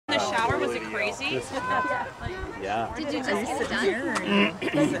shower? Was it crazy? Yeah. Did you just get it done?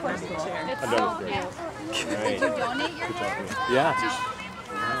 Did you donate your hair? Yeah.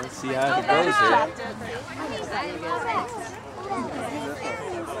 Let's see how it goes here.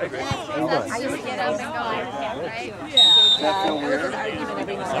 I used to get up and go, right? Yeah. It was an argument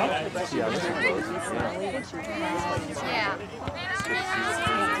every night. Yeah.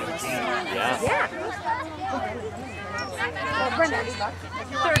 Yeah. Well, Brenda,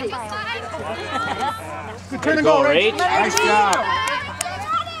 30. Good turn and go, Rach. Nice job.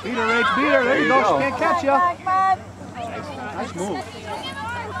 Beat her, Rach. Beat her. There you go. She can't catch you. Nice move.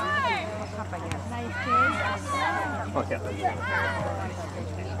 Oh, yeah.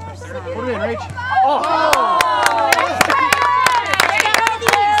 Put it in, Rach. Oh!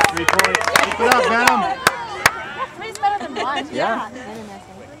 3 points. Keep it up, Venom. Three's better than one. Yeah.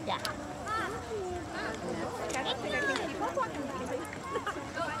 Yeah.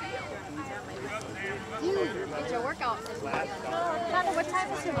 Get your workout. Donna, what time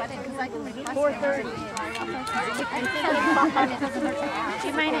is your wedding? Because I can request 4:30. Do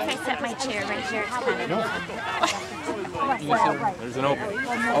you mind if I set my chair right here? There's an opening.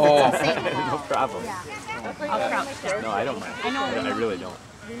 Oh, no problem. I'll crouch down. No, I don't mind. I really don't.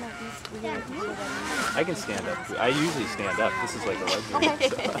 I can stand up. I usually stand up. This is like a luxury.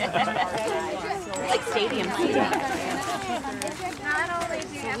 Like stadium seating. Not only do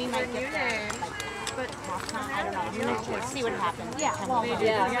you have to renew names, but I don't know. We'll see what happens. Yeah. Well,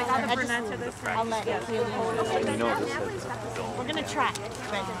 yeah. I'll let you. You know this is. We're gonna try,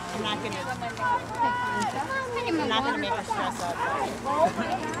 but I'm not gonna make her stress out.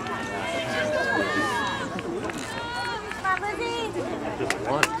 Just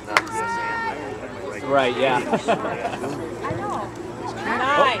one. Right, yeah. I know.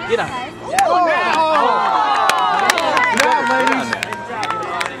 Oh, get on. Oh! Good job, ladies.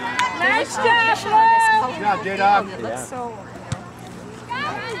 Nice job, Good job, J-Dog. Yeah.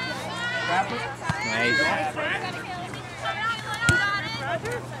 Nice.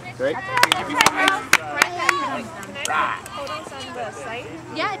 Great.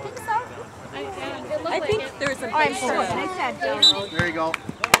 Yeah, I think so. I think there's a I'm sure. Nice job, Jamie. There you go.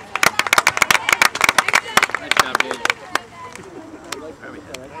 Nice job, dude.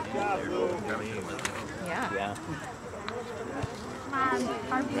 Yeah. Yeah.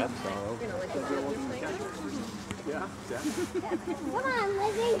 Reps all over. Come on,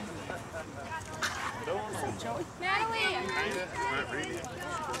 Lizzie. Natalie.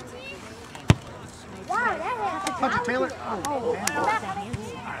 Wow, that happened. Touch it, Taylor.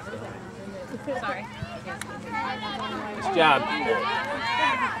 Sorry. Nice job.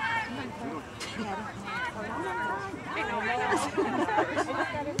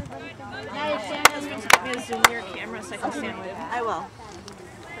 Zoom your camera so I can stand with it. I will.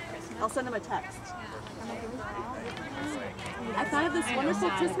 I'll send him a text. I thought of this wonderful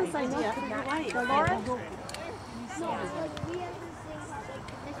Christmas idea for your wife. Lauren?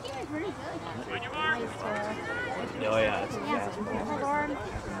 Oh, yeah. That's a fast ball. Lauren?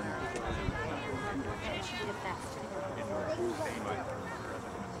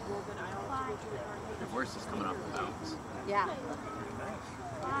 Your horse is coming off the bounce. Yeah.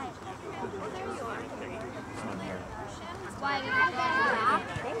 Why did you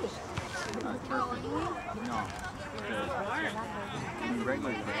No. The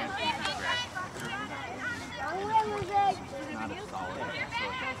regular grass is not as solid.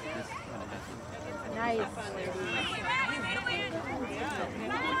 So this kind of has Nice.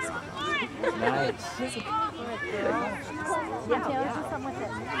 nice. Yeah, Taylor, do something with it.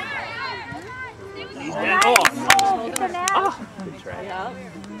 Oh, good try.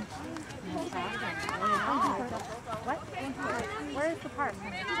 What? Where is the park?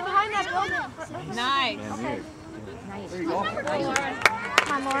 Behind that building. Nice. Man, weird. There you go.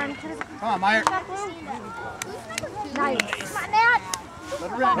 Come on, Lauren. Come on, Meyer. Nice. Come on, Nat. Let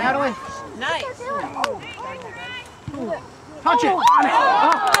her rip, Natalie. Nice. Touch it. On it.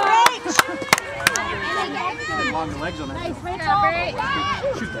 Nice. Long legs on that. Nice, Rachel.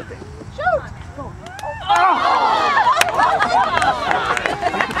 Shoot that thing. Shoot.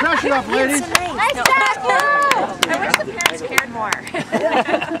 Keep the pressure up, ladies. Nice job, I wish the parents cared more.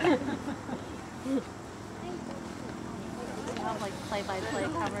 Like play-by-play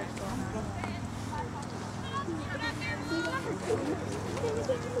coverage.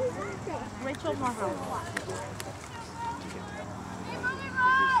 Rachel Mahal.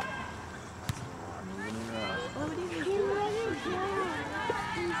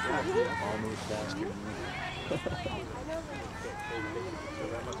 All moves faster.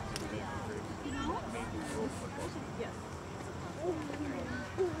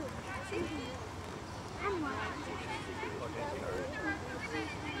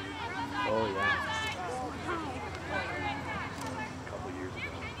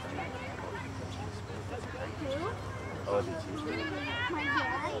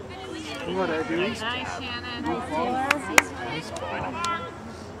 What I do? Nice, Shannon. Nice ball. Nice.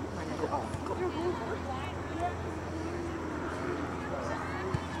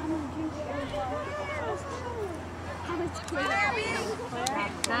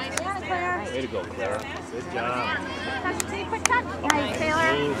 Way to go, Claire. Good job. Quick touch. Nice,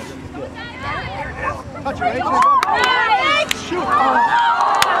 Taylor. Touch her, Rachel. Shoot.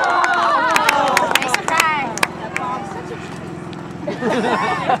 Nice try.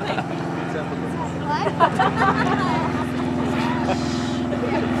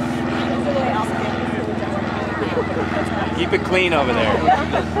 Keep it clean over there.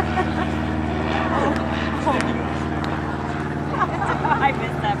 I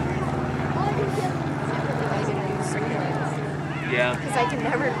missed that. Yeah. Because I can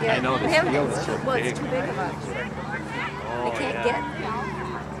never get I know this him. field is so Well, big. it's too big of us. Oh, I can't yeah. get.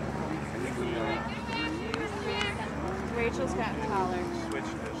 Rachel's got collar.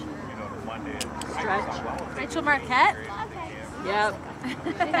 Stretch. Rachel Marquette? Yep.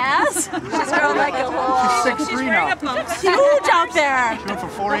 Yes? She's growing like a whole. She's 6'3" now. She's huge out there. She went from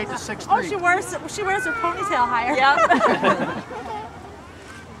 4'8" to 6'3". Oh, she wears her ponytail higher. Yep.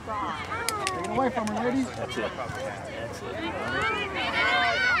 Take it away from her, ladies. That's it.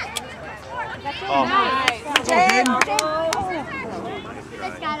 Oh, Nice. Jane.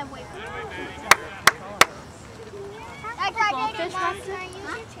 Just gotta wait.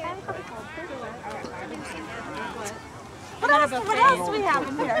 What else do we have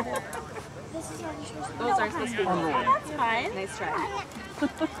in here? Those are supposed to be. That's fine. Nice try.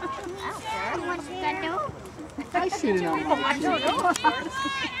 I see it on my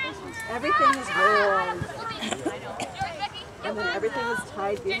Everything is rolled. And then everything is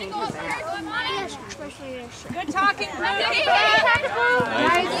tied behind your back. Good talking, Blue.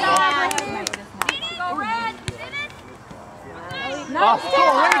 Nice. Oh,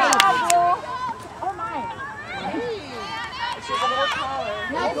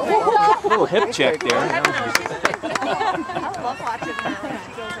 Little hip check there. I love watching her when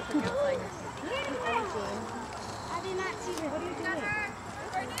she goes up and does like. I did not see her. What are you doing?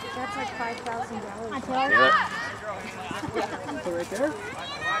 That's like $5,000. Right there.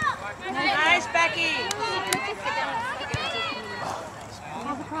 Nice, Becky.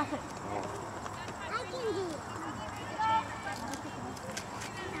 How's the profit?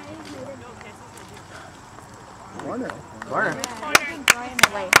 Corner. All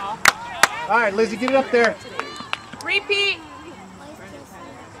All right, Lizzie, get it up there. Repeat.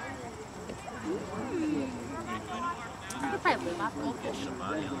 All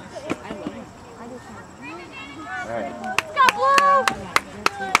right. Go, Blue!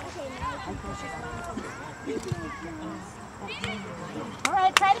 All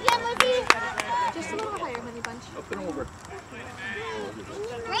right, try it again, Lizzie. Just a little higher, honey bunch. Up and over.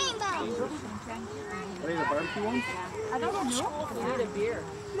 Rainbow. What are the barbecue ones? I don't know. You need a beer.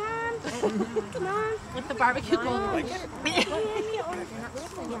 Mom. Mom. With the barbecue going.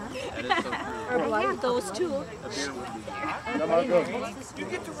 Or blood, those two. Come on, go.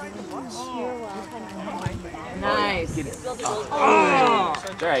 Nice. Oh,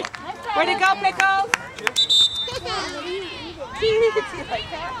 it's all right. Where'd it go, Pickle?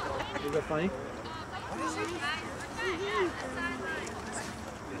 Is that funny?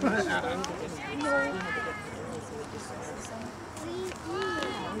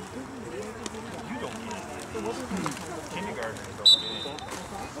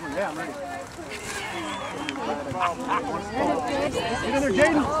 Yeah, I'm ready. Get in there,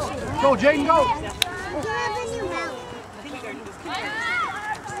 Jaden. Go, Jaden, go.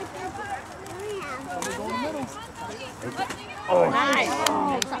 Oh, Nice.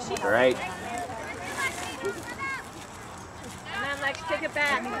 all right. And then Lex, take it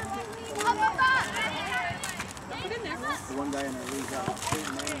back. The one guy in the league,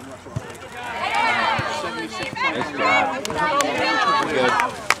 Nice job. Good.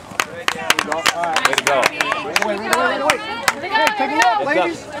 Way to go. Wait. Hey, take a look,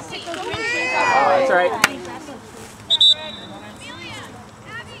 ladies. Oh, that's all right.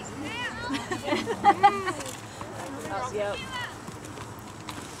 Yep.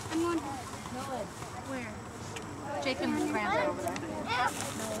 Where? Jake and Grant are over there.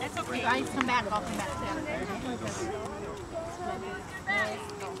 That's okay. I come back, I'll come back.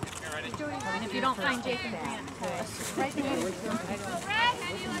 And if you don't find Jake and Grant, right there.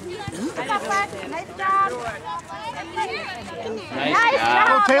 Nice job. Nice job.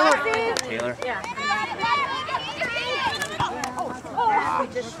 Go, Taylor. Taylor. Yeah.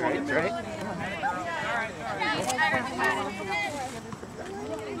 That's right. That's right.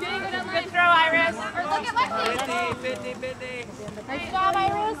 Good throw, Iris. Nice job,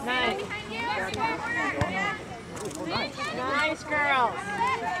 Iris. Nice. Nice, girls.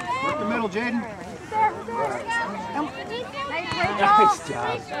 Work the middle, Jaden. Nice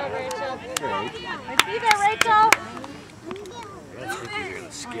job. Great. Be there, Rachel.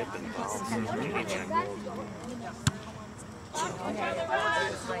 Skip and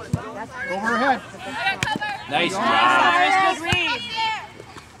over her head. Nice job. Good read.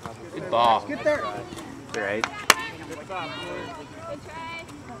 Good ball. Get there. Right.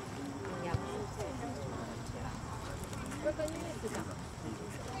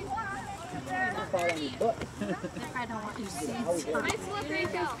 I don't want you to see. I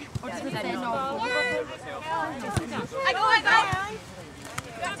go.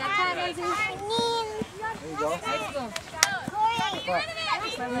 That time, Izzy. There you go.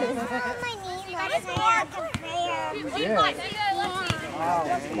 Yeah. Wow.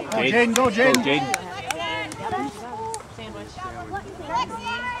 Oh, Jaden, go, Jaden. Go, Jaden.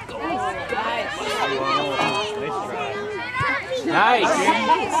 Nice.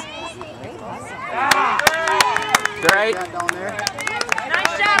 Right. Down there.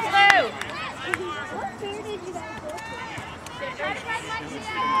 Nice job, Lou.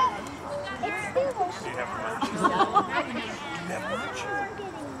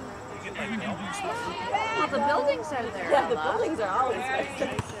 Well, the buildings are there. Yeah, the buildings are always there.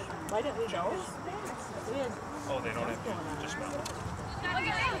 Why didn't we know? Oh, they don't have just one.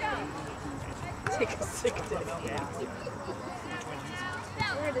 Take a sick day. Yeah.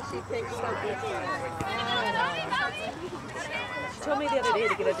 Where does she pick something? She told me the other day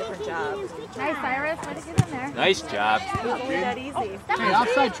to get a different job. Nice, Iris. Way to get in there. Nice job. It wasn't that easy. Hey,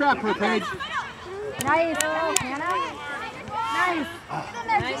 outside trap her, Paige. Nice, Hannah. Nice.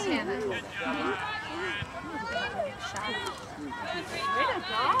 Nice, Hannah.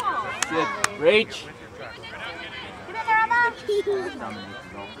 Good. Reach. Get in there, Emma. Stay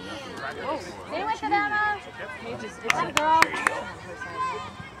with it, Emma. Good girl.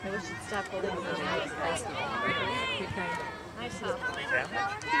 Maybe we should stop holding the Nice help. Go,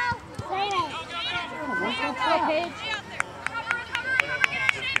 Paige.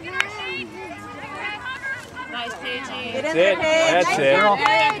 Nice, Paigey. Get in That's there, it. Paige. That's it.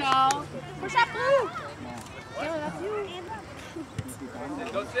 There you go. Push up, Blue.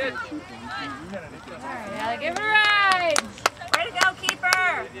 Go sit. Yeah, give it a ride. Way to go, keeper.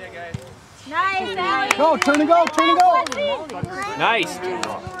 Nice, Allie. Go, turn and go, turn and go. Nice.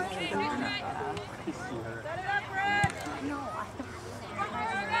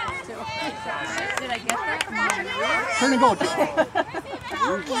 Did I get that? Turn and go.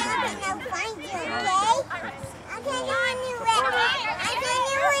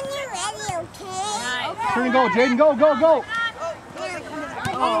 Turn and go, Jaden, go, go, go.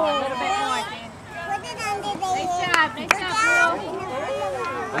 Oh, a little bit more. Nice job, Blue.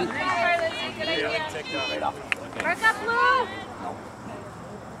 Work up, Blue.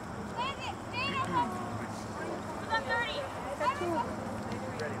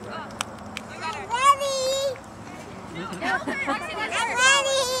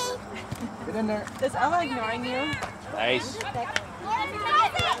 Get in there. Is Ella ignoring you? Nice.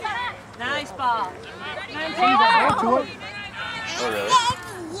 Nice ball. Nice, Go to it. Oh, really?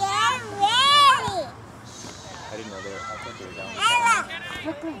 I didn't know they were. I thought they were down.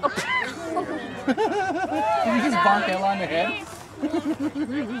 Did you just bonk Ella on the head?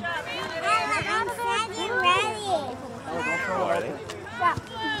 Oh, don't throw it.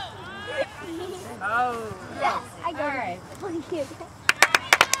 Oh. Yes, I got it. Thank you.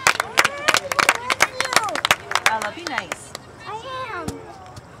 Ella, be nice. I am.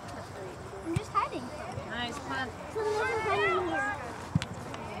 I'm just hiding. Nice punt. Someone's hiding here.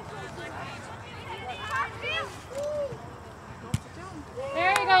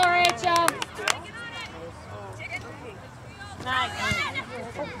 There you go, Rachel. Nice.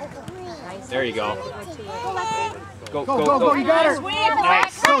 There you go. Go, Go, go, go, you got her.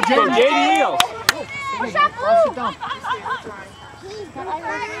 Nice. Go, Go, Jaden. Jaden Wheels. Push up, I'll sit Blue. down.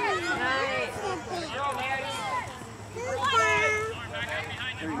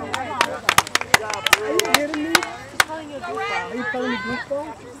 Are you kidding me? Are you calling me goofball?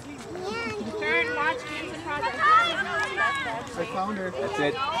 Turn, watch, games in progress. I found her. That's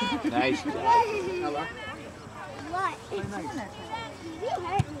it. Nice job. Ella. What? Very nice. You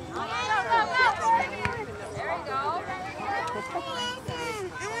hurt me. There you go.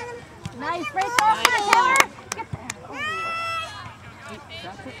 Nice, Rachel. Get there.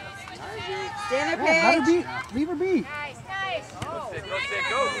 Stand there, Let her Paige. be. Leave her be. Nice, nice. Go, sit, go, sit,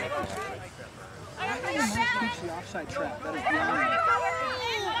 go. I teach the offside trap. That is beyond me.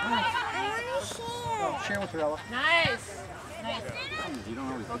 Oh, share with her, Ella. Nice.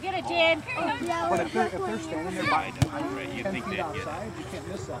 Go get it, Jan. But if they're standing there by 10 feet outside, you can't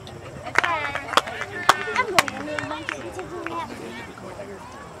miss that. I'm going to move my kids to do that.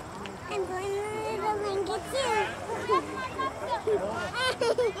 I'm going to move my kids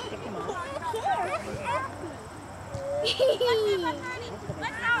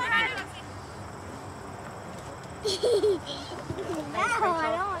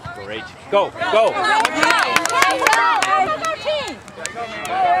Great. Go, go.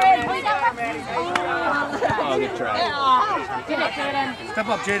 Oh, good try. Step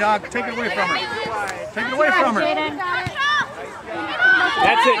up, J-Dog. Take it away from her. Take it away from her.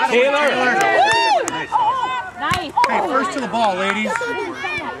 That's it, Taylor. Nice. Hey, first to the ball, ladies. Come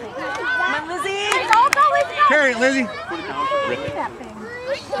on, Lizzie. Carry it, Lizzie.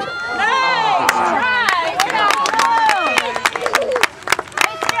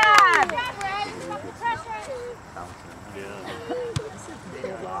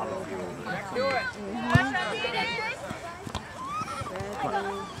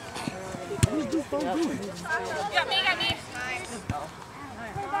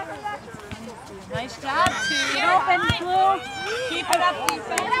 Nice job, two. Get open, Blue. Keep it up,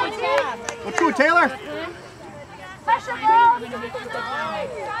 defense. Good job. What's true, Taylor? Pressure, girl.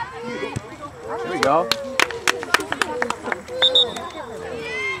 There we go.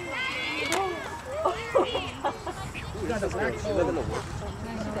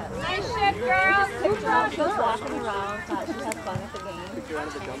 Nice shit, girl. Good job. She was walking around, thought she had fun at the game.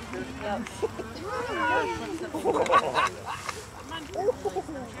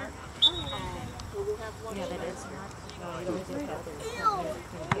 Yeah, that is.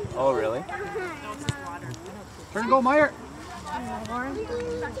 Oh, really? Turn and go, Meyer.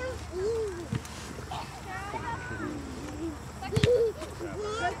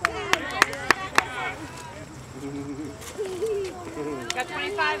 Got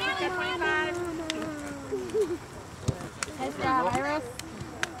 25, got 25. Nice job, Iris.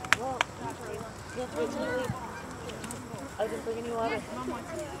 I was just bringing you water.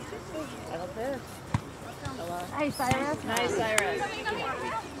 I don't care. Nice, Iris. Nice, Iris.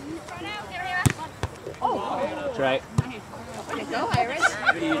 That's right. Way to go, Iris.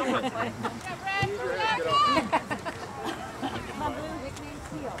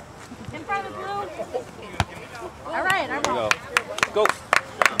 In front of the Blue. All right, I'm Go. Go.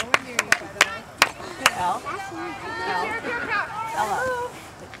 Ella.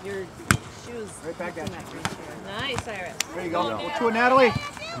 Your shoes. Right back at you. Nice, Iris. There you go. Go to it, Natalie.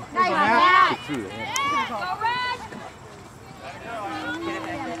 nice. Nat. Through there.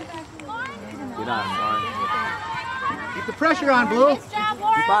 Get on, Lauren. Keep the pressure on, Blue. Nice job,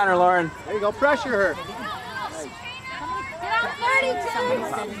 Lauren. Keep on her, Lauren. There you go. Pressure her. Get out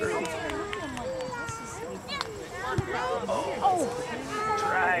 32.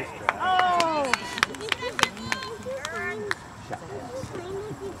 Try. Oh.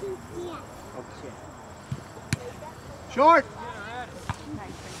 Short.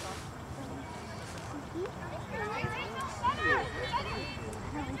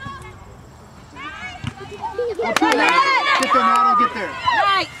 Get there, Nat. Get there, Nat. I'll get there.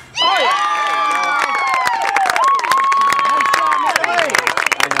 Nice. I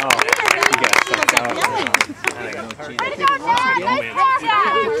know. You got sucked out. I got no chance.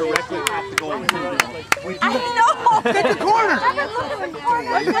 Directly at the goal. I know. Pick a corner.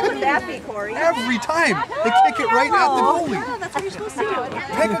 What would that be, Corey? Every time. They kick it right at the goalie. That's what you're supposed to do.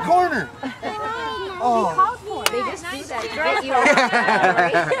 Pick a corner. Oh. They just do that to get you out.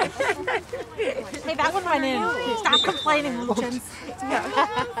 Hey, that one went in. Stop complaining, Luchins.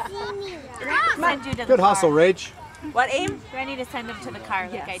 Send you to the Good hustle, car. Rach. What, Aim? I need to send him to the car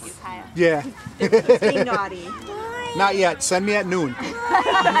like I do Kaya. Yeah. Being naughty. Not yet. Send me at noon.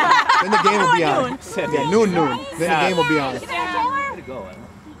 Then the game will be on. Yeah, noon. Then the game will be on. Way to go, Emma.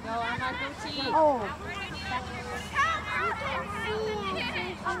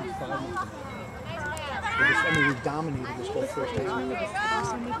 We dominated this whole first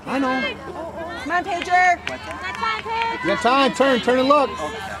half. I know. Come on, Pager. You got time. Turn and look.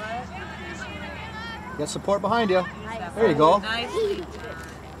 You got support behind you. There you go. Nice.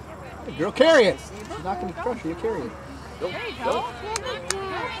 Hey, girl, carry it. You're not going to crush you. Carry it. There you go.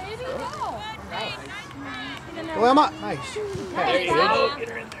 Go, Emma. Nice. There you go. Get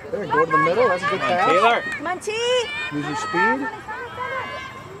her in there. There, go to the middle. That's a good pass. Taylor. Come on, T. Use your speed.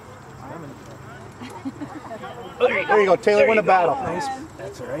 Oh, there you go. There you go. Taylor, There win you a battle. go. Nice.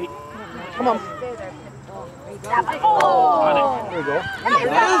 That's all right. Come on. Oh! There you go.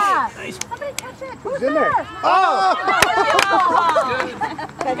 Nice. Somebody catch it. Who's in there? Oh!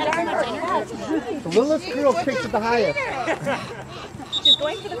 The littlest girl kicks it the highest. She's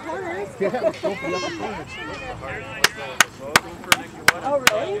going for the corners. Yeah, go for the upper corners. Oh,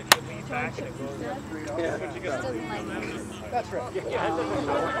 really? That's right. She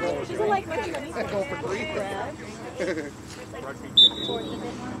doesn't like what you Go for 3.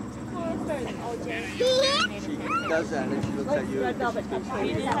 She does that and she looks at you. red velvet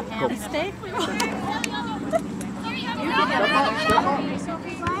cupcake. Steak?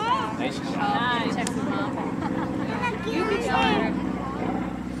 Nice shot. You can start.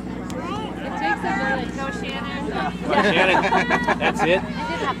 It takes a village. Go, Shannon. Shannon, that's it. I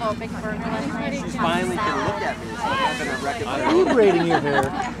did have a big burger last night. She finally can look at me. It's like having a record. Food rating your hair.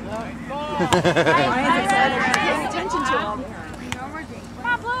 Pay attention to him. Come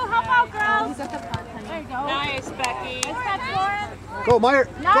on, Blue, help out, girls. He's at the front. There you go. Nice, Becky. Nice catch, Lauren. Go, Meyer.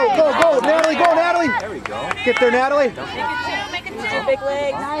 Go, go, go. Natalie, go, Natalie. There we go. Get there, Natalie. Make it two. Big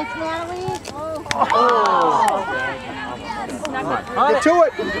legs. Nice, Natalie. Oh. Get to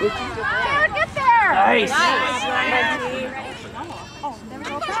it. Get there. Nice.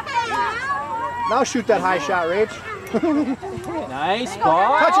 Now shoot that high shot, Rach. Nice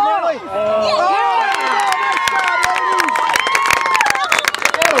ball. Touch it, Natalie. Oh. Nice job, ladies.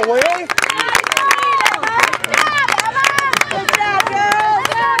 Get away.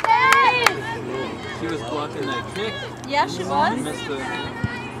 She was blocking that kick. Yes, she was. Missed the...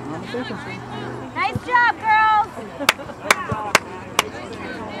 Nice job, girls.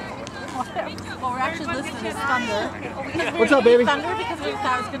 Well, we're actually listening to Thunder. What's up, baby? Thunder because we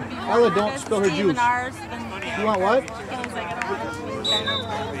thought it was going to be more. Ella, don't spill her juice. Ours, You want what? I was like, I don't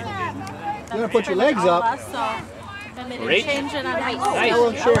want to You're going to put your legs up. So then they Great. didn't change it on ice.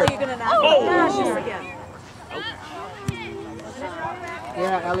 Ella, share. You're gonna knock her again.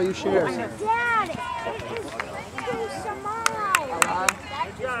 Yeah, Ella, you share. Dad, it is too small.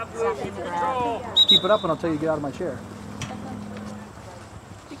 Keep it up and I'll tell you to get out of my chair.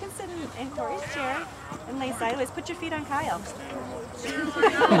 You can sit in Corey's chair and lay sideways. Put your feet on Kyle.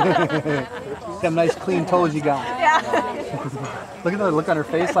 Them nice clean toes you got. Yeah. Look at the look on her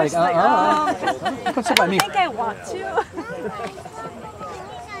face like, Come sit by me. I think I want to.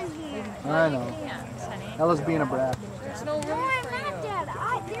 I know. Ella's being a brat. No, I'm not, Dad.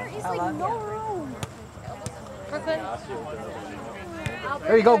 There is like no room.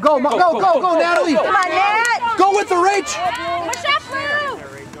 There you go. Go, go, Natalie. Come on, Nat. Go with the Rach. Push up, Blue.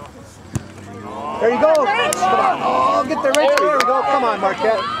 There you go. Come on. Oh, get the Rach. There you go. Come on,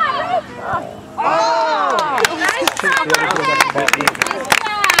 Marquette. Oh! Nice pass,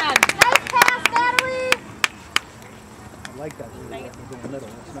 Natalie. I like that. In the middle.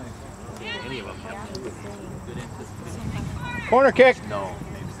 That's nice. Any of them have good anticipation. Corner kick. No,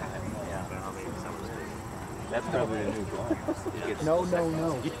 maybe not. Yeah. That's probably a new goal. No.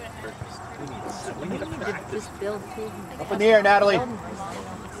 We need a practice. Up in the air, Natalie.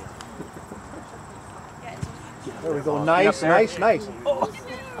 There we go. Nice.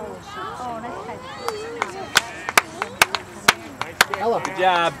 Ella. Good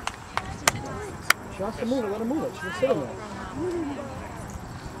job. She wants to move it. Let her move it. She's sitting there.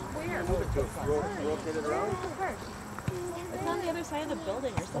 It's on the other side of the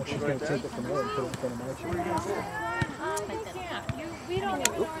building or Oh, something. she's going to take it from there and put it in front of my chair. We don't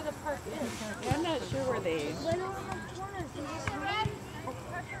even know where the park is. I'm not sure where they...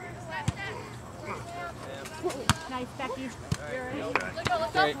 Nice, Becky.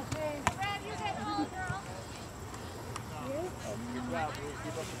 Great.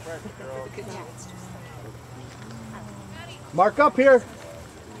 Mark up here.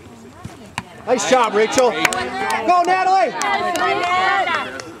 Nice job, Rachel. Go, Natalie.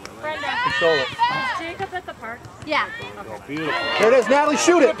 Control it. Jacob at the park. Yeah. There it is, Natalie.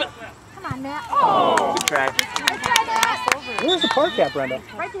 Shoot it. Come on, Matt. Oh. Good track. Where's the park at, Brenda?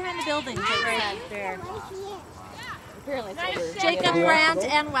 Right behind the building. Right there. Apparently it's over. Jacob, Grant,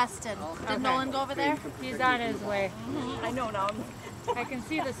 and Weston. Did Nolan go over there? He's on his way. I know now. I can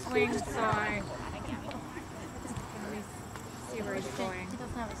see the swing, so I see where he's going. He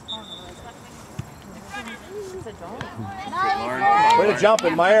doesn't have his phone. Way to jump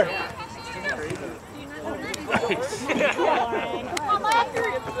it, Meyer.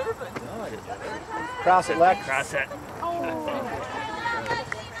 Cross it, Lex. Cross it.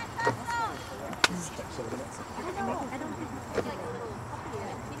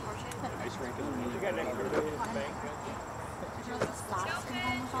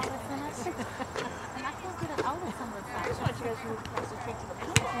 And I can't get it out of some of the socks.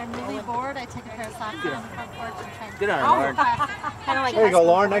 And really I'm bored, I take a pair of socks out on the front porch and try and Get on her, Lauren. kind of like There you go,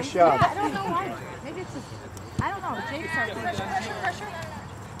 Lauren. Nice job. I don't know why. Maybe it's just, I don't know. Jake's our pressure.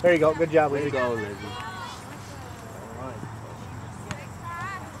 There you go. Good job, Way to Lizzie. go, Lizzie.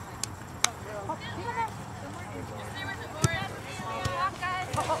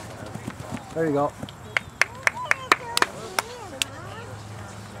 There you go.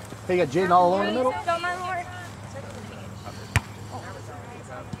 Hey, you got Jaden all alone in the middle? Don't mind Lauren.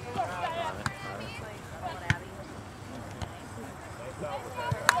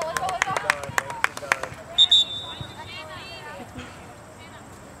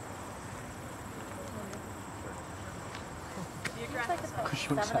 She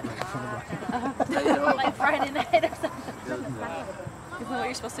went sat right in front of her. Like Friday night or something. Isn't that what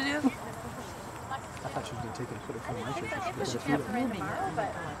you're supposed to do? I thought she was going to take it and put it in front of my chair. She She could can't have for me tomorrow, but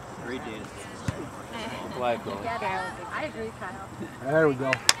Great dance. Black goal. I agree, Kyle. There we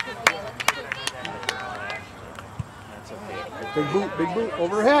go. That's okay. Big boot,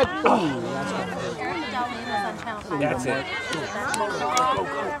 over her head. Ooh, that's good. Erin Dowling was on Channel 5. That's it. Yeah,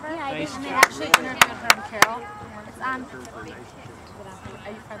 I did, and they actually interviewed her and Carol. It's on. Are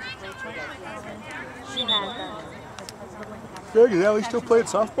you friends with Rachel? She had Greg, is Allie still playing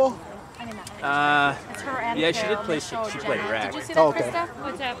softball? it's her and Yeah, she Carol did play. on the show, She played Jenna. rack. Did you see that, Oh, okay. Krista?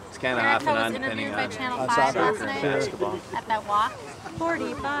 What's up? It's kind of off Erica and was on interviewed depending by on Channel on 5 soccer last and night basketball. at that walk.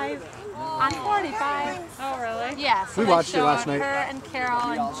 45. On 45. Oh, really? Yeah, so We they watched it showed last night. Her and Carol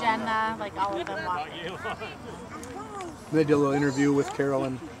and Jenna, like all of them walking. They did a little interview with Carol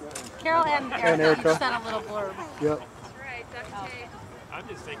and Carol and Erica, Erica. each sent a little blurb. yep. I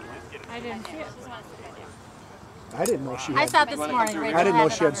didn't see it. I didn't know she I had. saw it this morning. Rachel I didn't know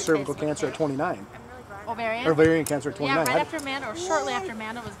it she on had her cervical Facebook cancer at page. 29. Ovarian? Or ovarian cancer at Yeah, 29. right after Amanda, or shortly after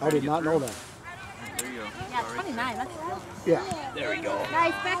Amanda was I born. did not know that. Yeah, 29. That's Yeah. There we go.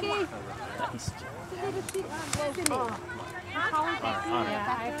 nice, Becky. Nice. Yeah,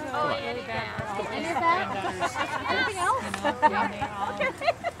 I feel really bad for all And these your bag? granddaughters. Anything else? You know, being all Get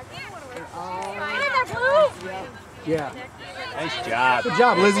in there, Blue. Yeah. Nice job. Good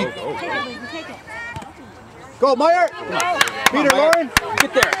job, Lizzie. Take it, Lizzie, take it. Go, Meyer. Beat her, Lauren.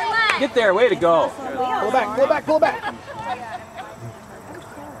 Get there. Get there. Way to go. Pull back, pull back, pull back.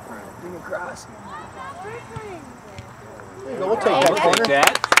 Bring it across. There you go. We'll take that We'll take corner.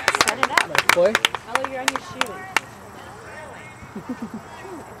 that. Nice play. Oh, you're on your shoe.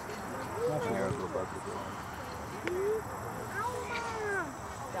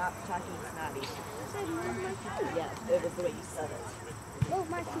 Stop talking snotty. Yeah, it was the way you said it. Oh,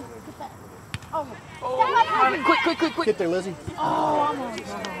 my feet. Get that. Oh, Quick. Get there, Lizzie.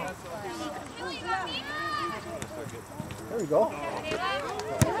 There we go.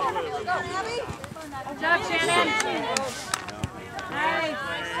 Good job, Shannon. Nice.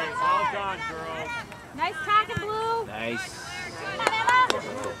 Well done, girls. nice talking, Blue. Nice.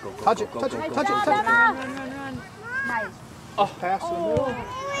 Touch it, touch it, touch it, touch it. Run. Nice. Oh, pass in the middle.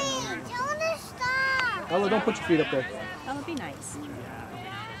 Ella, don't put your feet up there. That would be nice.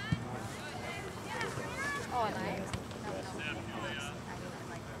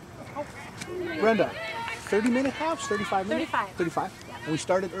 Brenda, 30-minute halves, 35 minutes? 35. 35. And we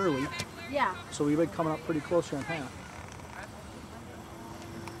started early, Yeah. so we've been coming up pretty close here on half.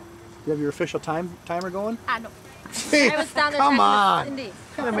 You have your official timer going? No. Hey, I was down there come checking on. with Cindy.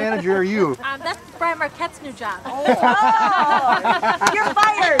 What kind of manager are you? That's Brian Marquette's new job. You're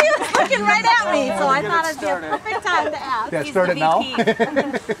fired. He was looking right at me, so I thought it'd be a perfect time to ask. Yeah, He's start the it now.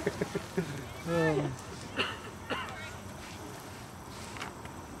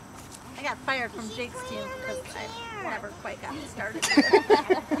 I got fired from Jake's team because I never quite got started.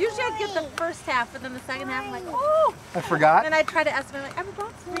 Usually I'd get the first half, but then the second half I'm like, oh! I forgot. And I try to estimate, like, I'm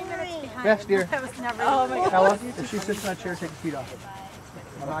about 3 minutes behind. Yes, dear. I was never. Oh my God. Ella, if she sits in that chair, take your feet off it.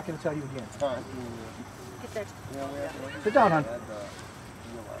 I'm not going to tell you again. Get there. Sit down, hon.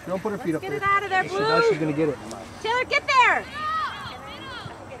 She don't put her feet up Get there. it out of there, She knows Blue. she's going to get it. Taylor, get there.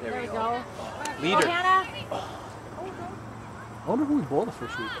 There we go. Go. Leader. Hannah. I wonder who we bowled the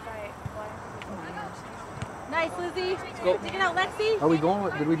first week. Nice, Lizzie. go. Dig it out, Lexi. Are we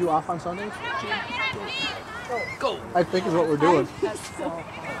going? Did we do off on Sundays? Go. I think is what we're doing.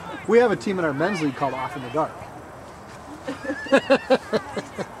 We have a team in our men's league called Off in the Dark.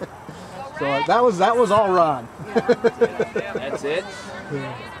 So that was all Ron. That's it.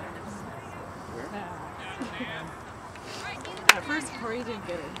 At first, Corey didn't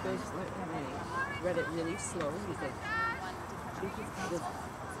get it. He goes, like, when I read it really slow, he's like,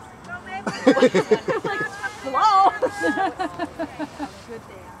 hello.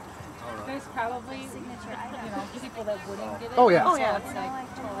 There's probably, you know, people that wouldn't get it. Oh yeah. So it's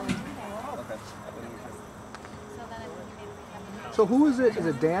like totally. So who is it? Is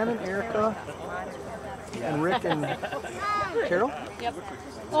it Dan and Erica and Rick and Carol? Yep.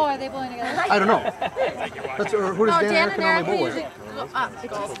 Oh, are they bowling together? I don't know. That's, or who does Dan and Erica normally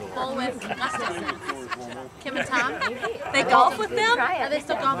bowl with? Bowl with Kim and Tom. They golf with them? Are they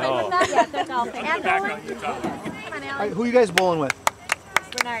still golfing with them? Yeah, they're golfing. And bowling? Who are you guys bowling with?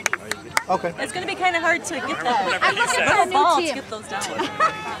 Bernardi. Okay. It's going to be kind of hard to get that. I'm looking for a new ball to team. get those down.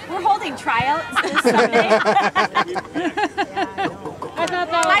 We're holding tryouts this Sunday.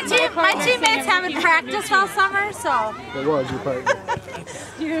 My teammates haven't practiced all summer, so. It was your partner.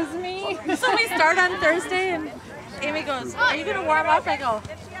 Excuse me. So we start on Thursday, and Amy goes, "Are you gonna warm up?" I go,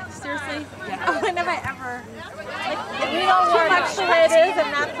 "Seriously? When have I ever?" We know too much the way it is,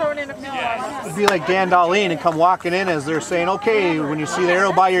 and not thrown in a few warm-ups. It'd be like Dan Darlene and come walking in as they're saying, "Okay," when you see the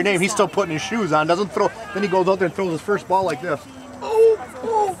arrow by your name, he's still putting his shoes on, doesn't throw. Then he goes out there and throws his first ball like this.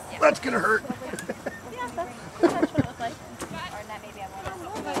 Oh, that's gonna hurt.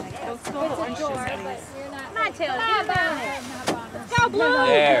 Come on, Taylor. Get down there. Go, Blue.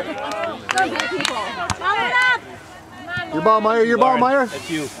 There. Go, good people. Ball it up. Your ball, Meyer. Your ball, Meyer. That's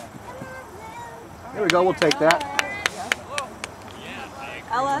you. There we go. We'll take that.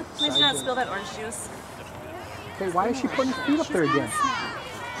 Ella, please do not spill that orange juice. Okay, why is she putting her feet up there again?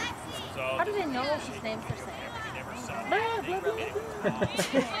 How do they know she's named for Sam?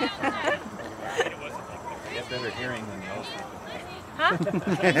 You have better hearing than most people. Huh?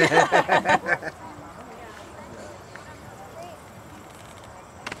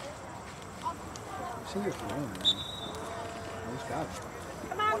 See your phone, man. Nice job.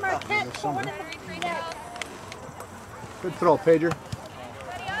 Come on, Marquette. Pull one in the retreat out. Good throw, Pager.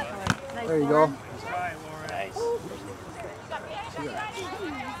 There you go. Nice.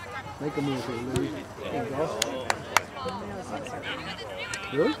 Make a move here, Louie. There you go.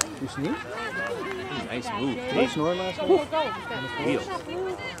 Really? You sneeze? Nice move. Did I snore last night? Wheel.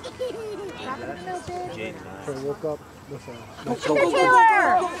 So I woke up with a...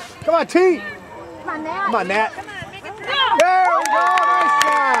 Taylor! Come on, T! Come on, Nat. Come on, Nat. Come on, make it go. There we go! Nice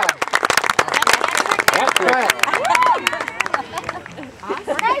job! That's Right.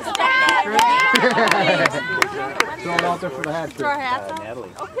 Nice job, Throw it out there for the hat trick. Natalie.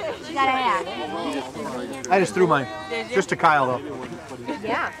 She got a hat. I just threw mine. Just to Kyle, though.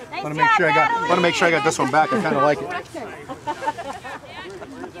 Yeah. Nice Want to make sure I got. Want to make sure I got this one back. I kind of like it.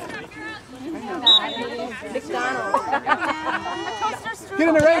 Get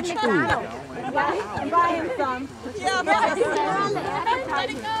in the range. Ooh. Buy him some.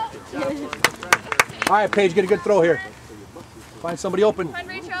 All right, Paige, get a good throw here. Find somebody open. Come on,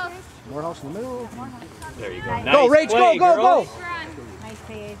 Rachel. Morehouse in the middle. There you go. Nice Go, Rach, play, go, go, girls. go. Nice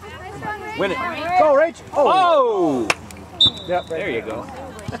page. Win it. Go, Rach. Oh! Yep, There you go.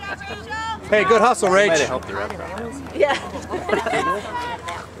 Hey, good hustle, Might have Rach. helped the ref out. Yeah.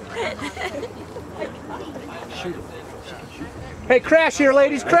 Hey, crash here,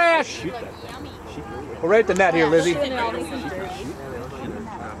 ladies, crash. We're right at the net here, Lizzie. There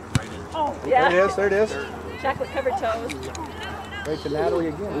Yeah. it is, there it is. Chocolate covered toes. Right to Natalie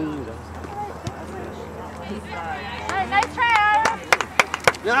again. Nice try,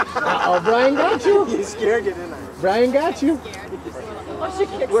 Oh, Brian got you. You scared, get in there. Brian got you. Oh, she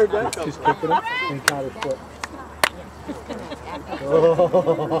kicked. Where'd that come She's kicking him and caught her foot.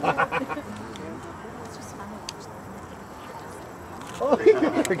 Oh. Oh,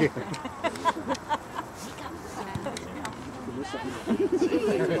 again.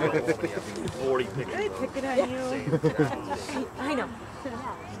 40 picks. Pick it on you. I know.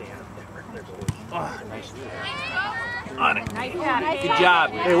 Oh, nice. On it. Good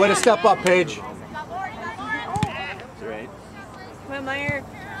job. Hey, way to step up, Paige. That's right. Come on, Meyer.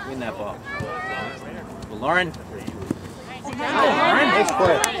 Win that ball. Well, Lauren. Nice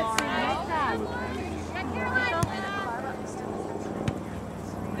play.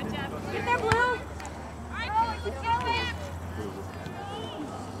 Get there, Blue.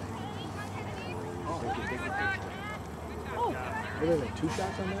 What are they, 2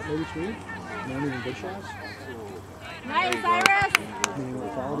 shots on that? Maybe 3? Not even good shots? Nice, Cyrus. Maybe more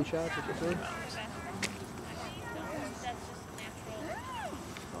quality shots, if you say?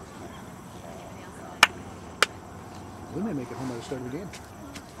 We may make it home by the start of the game.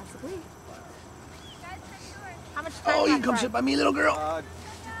 How much time? Oh, you can come sit by me, little girl.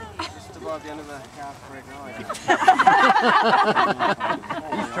 Just about the end of the half right now.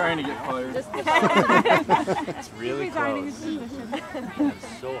 He's trying to get fired. It's really close.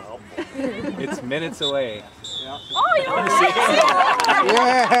 That's so helpful. It's minutes away. Oh, you don't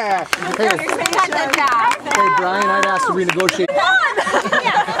Yeah. Hey, hey, Brian, I'd ask to renegotiate.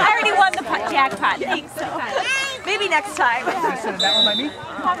 I already won the jackpot. Thanks. Maybe next time. That one by me?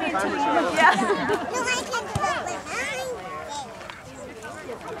 Yeah.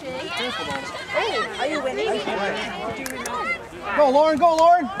 Oh, are you winning? Go, Lauren, go,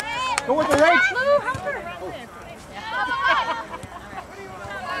 Lauren. Go with the Rach.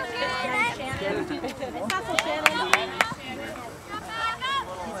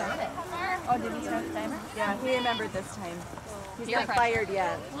 Oh, did he start the timer? Yeah, he remembered this time. He's not fired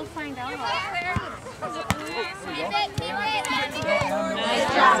yet. We'll find out. Nice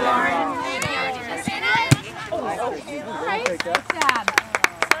job, Lauren. Great job.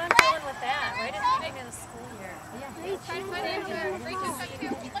 I'm going with that. Right at the beginning of the school year.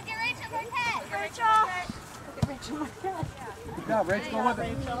 Look at Rachel Marquette. Good job, Rach. Go with it.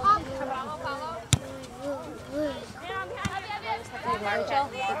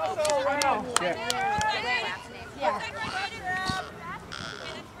 Yeah.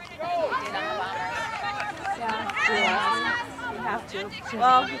 You have to.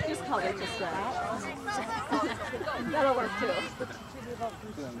 Well, just call it just that. That'll work too.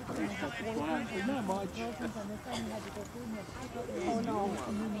 Oh no.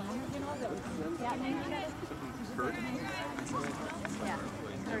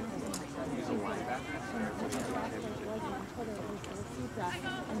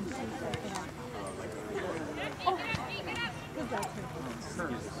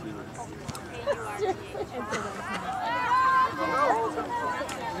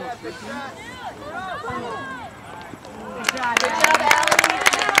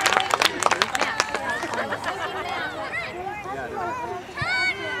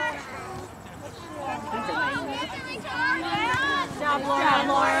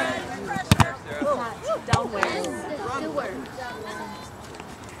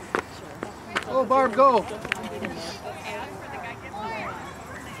 Oh, Barb, go.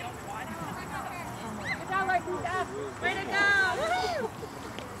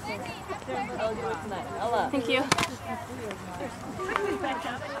 Thank you.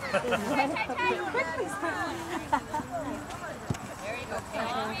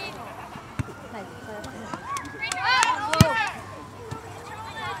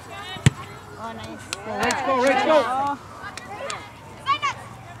 Oh, nice. Rach, go, Rach, go.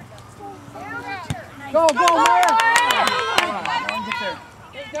 Go, go, Lauren. Get there.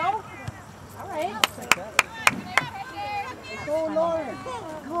 There you go. All right. Go, Lauren.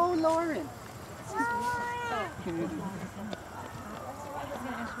 Go, Lauren.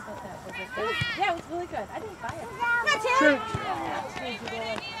 Yeah, it was really good. I didn't buy it. Sure.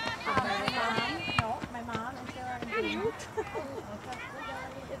 No, my mom and Sarah and you.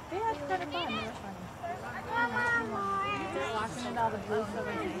 They had kind of fun. They were funny. Just walking into all the booths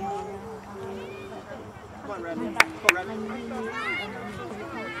over here. Come on, Remy. Go, Remy.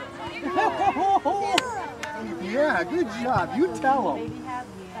 Yeah, good job. You tell them.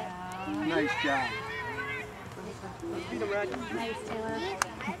 Nice job. Nice, Taylor.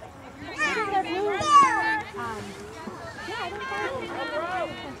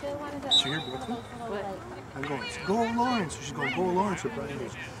 So you're with me? I'm going, go Lauren. So she's going, go Lauren. So Brian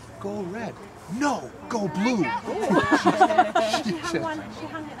goes, go red. No, go blue.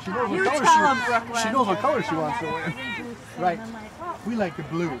 She knows what color she wants to wear. Right. We like the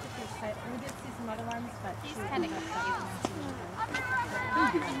blue. We did see some other ones, but she's kind of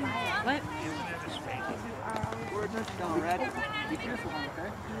What? We're just going red. Be careful,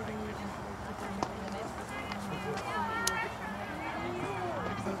 okay?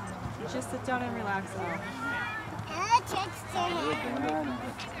 Just sit down and relax now.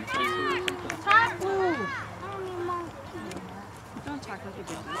 Top blue. Don't talk like a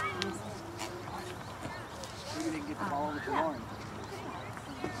baby. Maybe they can get the ball over to Lauren.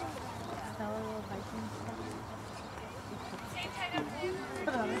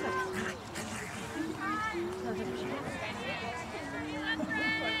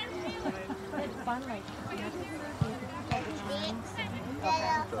 It's fun, like,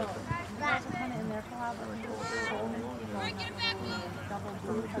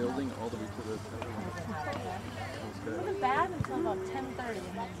 Building all the way to the it wasn't bad until about 10:30, and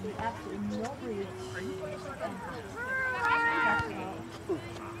then absolutely no breeze.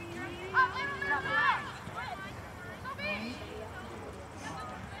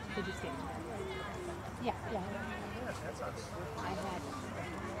 Did you see it? Yeah, yeah. I had.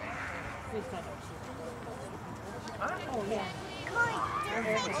 We said it. Oh, yeah.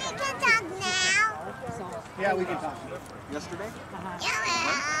 Yeah, we can talk. Yesterday?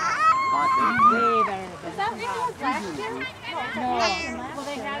 Way better. Is that what it was last year? No. Well,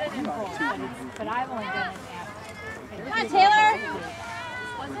 they had it in both, but I've only done it after. Come on, Taylor!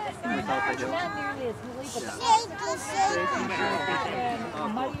 Without the hill. Not nearly as hilly, but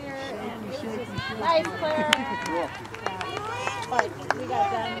muddier and nice, Claire. But we got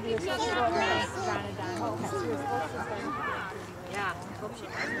done. We were supposed to go around and run it down. Okay, so we were supposed to start. Yeah. Hope she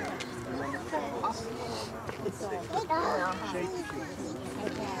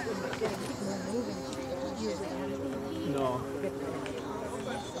No.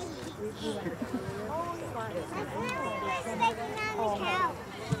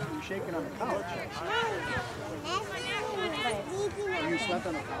 You're shaking on the couch. Are you slept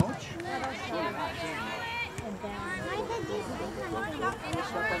on the couch?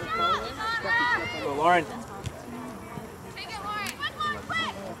 Go, Lauren.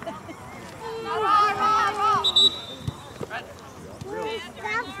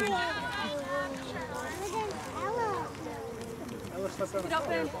 Ella slept on a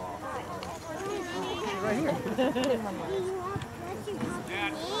color ball. Right here.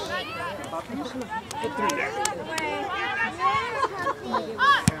 Puppies? Get through there.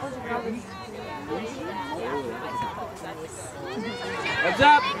 Heads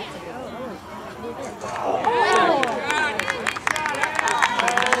up!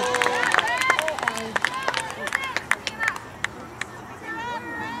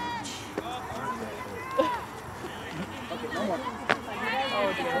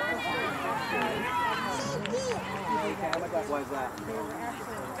 Why is that?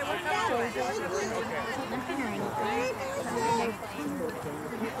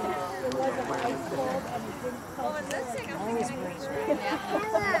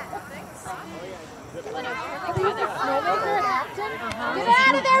 Get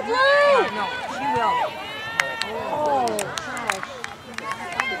out of there, Blue! No, she will.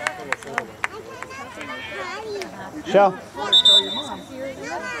 Shell.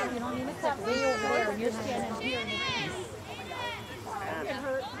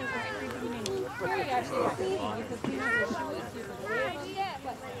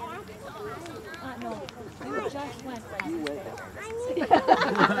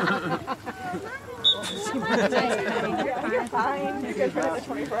 You're fine. You guys been for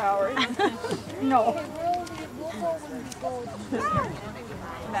 24 hours. No.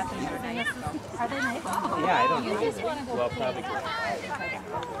 Are they nice? Yeah, I don't know. Well, probably good.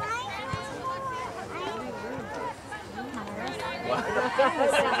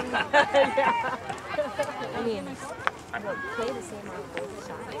 I mean, play the same on both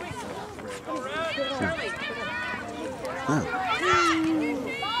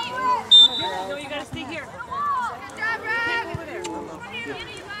No, you gotta stay here.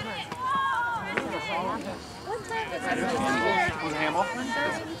 Was Hamill?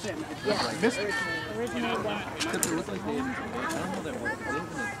 Yeah. Missed it.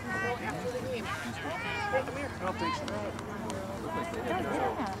 I don't think so.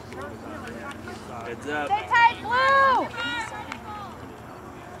 Heads up. Stay tight, Blue!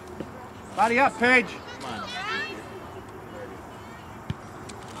 Body up, Paige. Come on.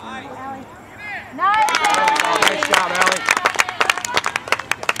 Nice! Nice job, Allie.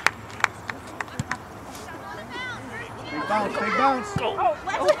 Big bounce, big bounce. Go.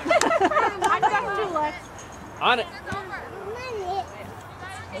 I got two, Lex. On it.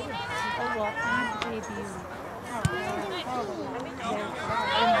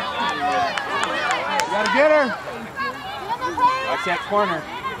 You gotta get her. Watch that corner.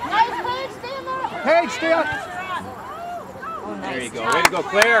 Nice, Paige, stay in there. Paige, stay up. There you go. Way to go,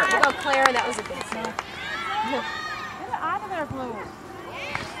 Claire. Way to go, Claire. That was a good save. Get out of there, Blue.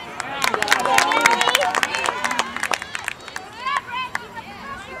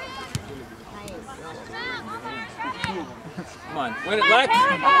 Come on. Win it, Lex.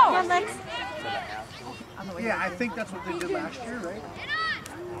 Come on, Lex. Yeah, I think that's what they did last year, right?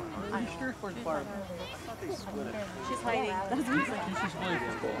 I'm sure for Barb. She's hiding.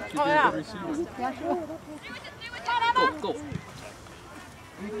 Oh, yeah. Go, go.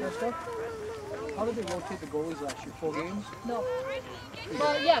 How did they rotate the goalies last year? Full games? No.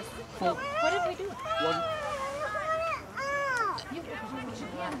 Well, yes. So, what did we do? One. You can't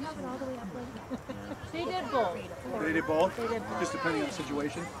have it all the way up like They did both. They did both? They did both. Just depending on the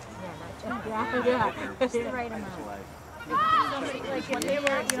situation? Yeah. Just the right amount. Like when they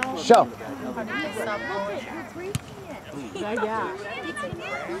were, you know. Show. Yeah.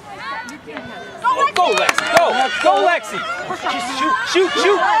 Go, Lexi. Go. Go, Lexi. Shoot.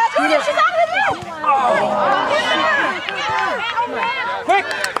 Quick.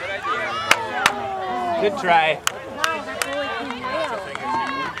 Good try.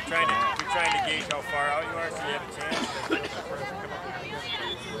 You're trying to gauge how far out you are so you have a chance.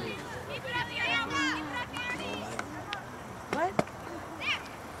 What?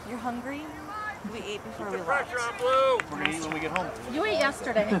 You're hungry? We ate before we left. Pressure on Blue. We're gonna eat when we get home. You ate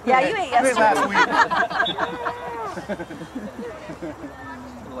yesterday. Yeah, you ate I ate last yesterday.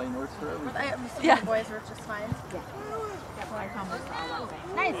 week. Lane works for everything. I'm assuming the boys were just fine.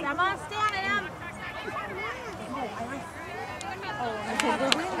 Nice, Emma. Stand it up.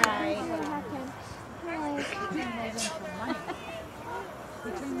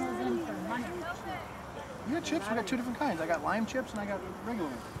 You got chips? We got two different kinds. I got lime chips and I got regular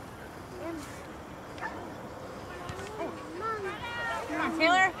ones. Come on,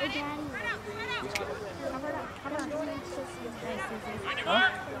 Taylor.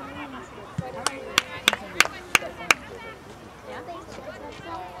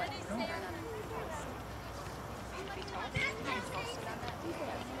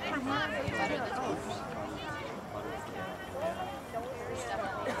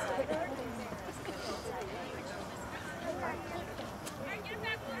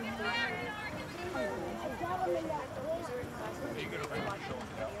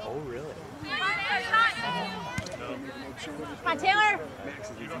 Oh, really? Come on, Taylor.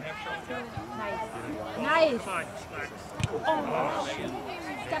 Nice. Oh.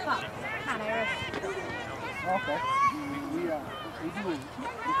 Step up. Come on, Iris. Okay. We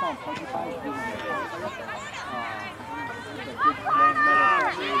call them punch pies.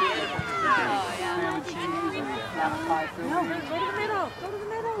 No, go to the middle. Go to the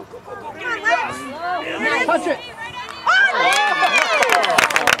middle. Come on, Lex. Touch it.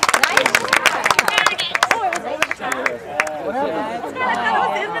 What happened?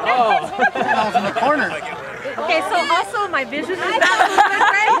 I was in the corner. Okay, so also my vision is not so good,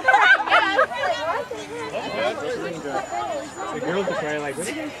 right? The girls are probably like, what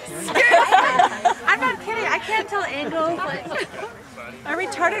are you? I'm not kidding. I can't tell angles. Like, our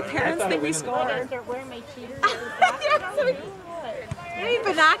retarded parents think we scored. You need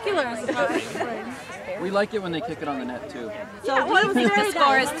binoculars. We like it when they kick it on the net too. So we think the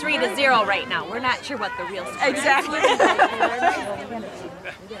score is 3-0 right now. We're not sure what the real score is. Exactly.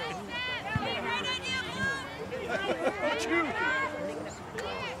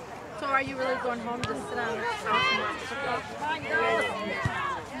 So are you really going home to sit on the couch and watch football?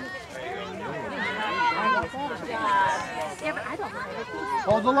 Yeah, but I don't know.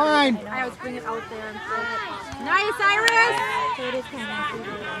 Hold the line. I always bring it out there and throw it. Nice, Iris! So it is kind of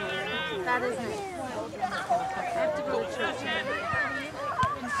that is nice. I have to go to church.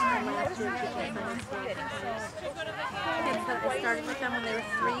 I started with them when they were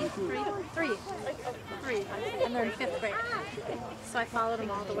three, and they're in 5th grade. So I followed them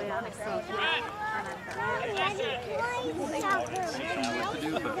all the way on. So, What to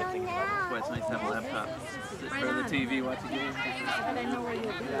do, but that's why it's nice to have a laptop. Sit in front of the TV, watch a game. but I know where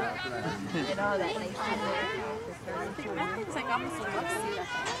you'll be. You know that nice That thing's like almost a love seat.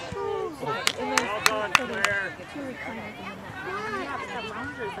 Yeah, but that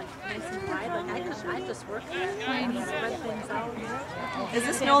lounger is like nice and wide. Like I just work there and spread things out. Is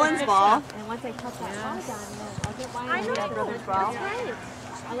this Nolan's ball? And once I cut that ball down, I'll get mine. I know That brother's ball? right.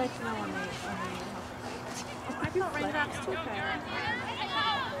 I'll let you know when I felt raindrops too, Karen.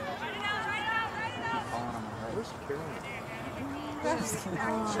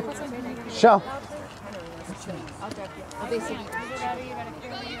 Shell. I'll basically.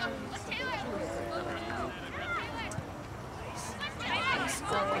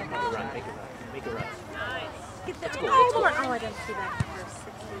 Make a run. Oh, I didn't see that.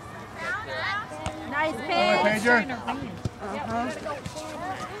 Nice pitch. Major.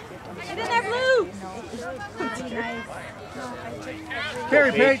 Get in there, Blue.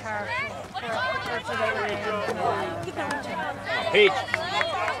 Carry, Paige. Peach.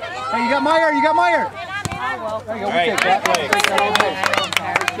 Hey, you got Meyer. You got Meyer. There you go. All right, We'll take that. play.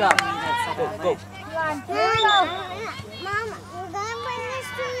 Good job. Go. Mom, we're gonna bring this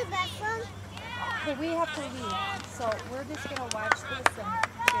to the bedroom. Okay, we have to leave, so we're just gonna watch this and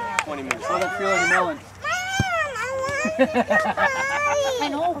 20 minutes. Let it feel like a melon. I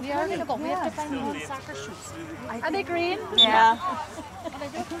know, we are gonna go. We have to find the little soccer shoes. Are they green? Yeah.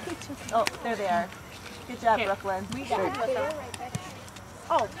 Oh, there they are. Good job, Brooklyn. We got it with them.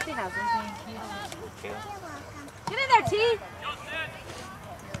 Oh, she has them. Get in there, T.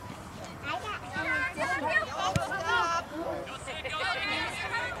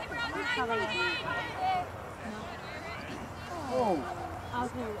 Oh.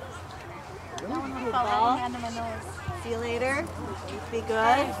 See you later. Be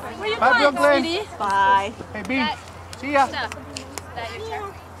good. Where you Bye, going, Brooklyn. sweetie? Bye. Hey, B. See ya.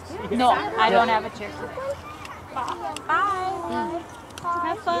 No, I don't have a chair. Bye.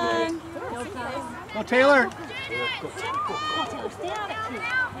 Have fun. Go, Taylor. Stay on it, too.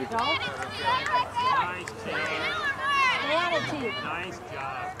 There you go. Nice, Taylor. Stay on it, too. Nice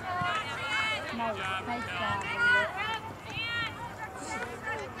job. Nice job.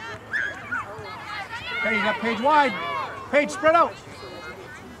 Okay, you got Paige wide. Paige, spread out.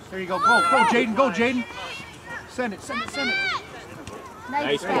 There you go. Go, Jaden. Go, Jaden. Send it.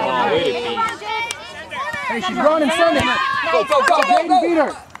 Nice ball. Hey, she's running. Send it. Go. Jaden, beat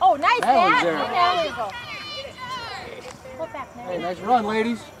her. Oh, nice That was pass. there. There you go. Put back there. Hey, nice run,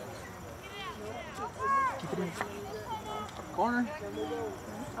 ladies. Keep it in. Corner.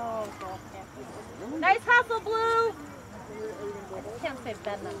 Oh, okay. Nice hustle, Blue. I can't say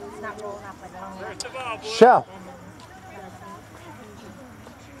bend them. It's not rolling off my tongue. Shell.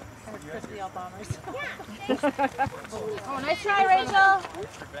 Crispy all bombers. Oh, nice try, Rachel.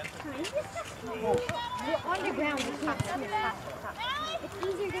 You're underground. It's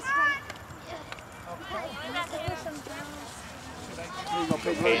easier this way. There you go,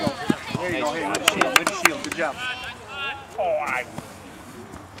 Paige. There you go. Hey, good shield. Good job. Oh, I.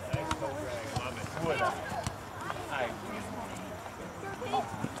 Would I?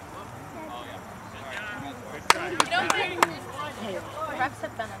 Reps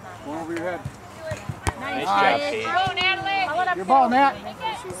have been enough. One over your head. Nice job, Paige. Go, Natalie. Your ball, Nat.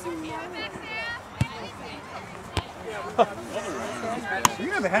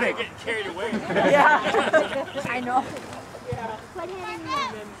 You have a headache. Getting carried away. Yeah. I know.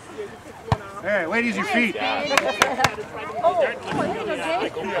 Hey, ladies, your feet. Oh, there you go,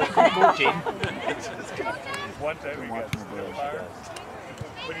 Jake. Go, Jaden. One time we got still fire.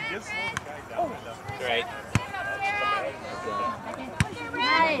 But he did slow the guy down enough. That's right.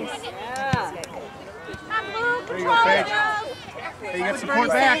 Nice. There you go, Paige. Hey, you got support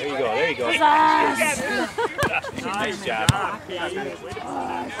back. There you go. Nice job.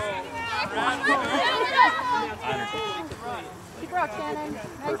 Keep her up, Shannon.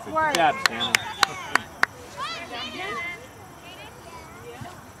 Nice Good work. job, Shannon.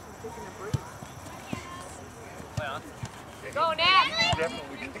 Go, Nat.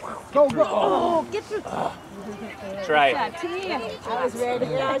 Go. Oh, get through. Try it. I was ready.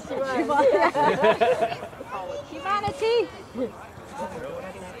 Yeah, she was. Humanity.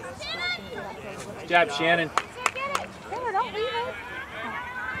 Good job, Shannon. Taylor, don't leave it.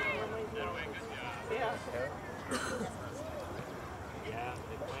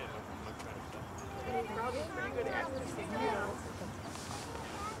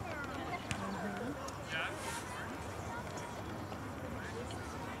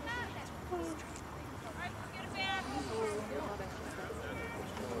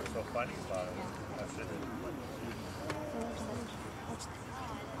 So funny about it. That's it.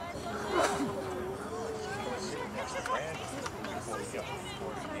 Yeah.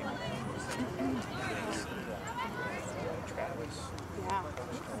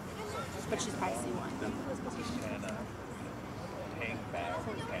 But she's probably seen one. Hang back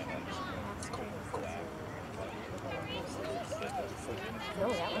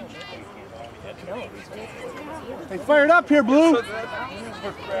Hey, fire it up here, Blue.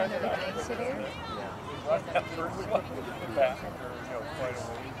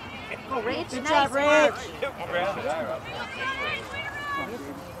 Oh, Rach, Good nice job, work. Rach.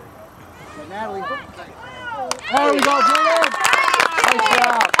 Natalie. There we go, Jaden. Nice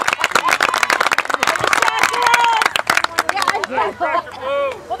job.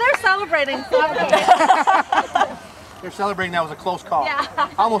 Well, they're celebrating. They're celebrating. That was a close call. Yeah.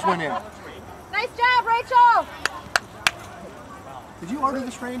 Almost went in. Nice job, Rachel. Did you order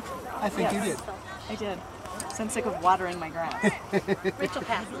this rain? I think you did. I did. So I'm sick of watering my grass. Rachel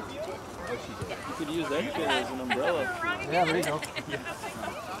passed. You could use that kid as an umbrella. Yeah, there you go. Good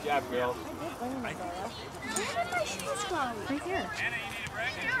job, girl. Right here.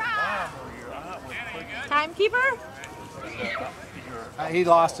 Timekeeper? He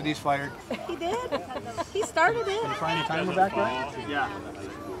lost it. He's fired. He did. He started Did you it. find the timer back right? Yeah.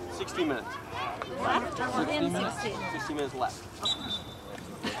 60 minutes. Left or within 16? 60 minutes left.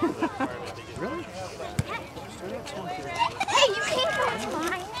 Really? Hey, you can't go. It's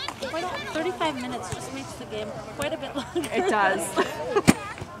fine. 35 minutes just makes the game quite a bit longer. It does.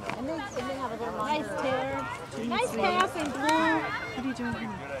 Nice, Taylor. Nice passing, Blue. What are you doing here?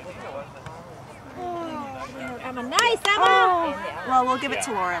 Oh, Emma, nice, Emma. Well, we'll give it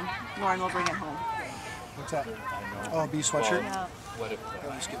to Lauren. Lauren will bring it home. What's that? Oh, bee sweatshirt. Yeah. What if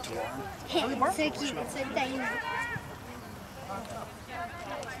Let's get to Lauren. It's so cute. It's so tiny.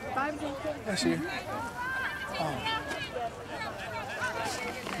 I see her.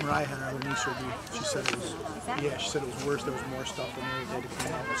 Mariah had another knee surgery. She said it was, yeah, she said it was worse. There was more stuff in there. They had to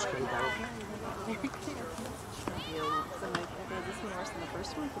clean out and scrape out. This one worse than the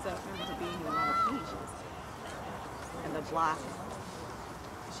first one because I don't remember being in a lot of pain. And the block,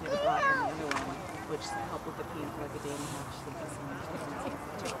 she had a block on the other one, which helped with the pain for like a day and a half. She thinks it's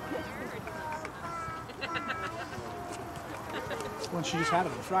Well, she just had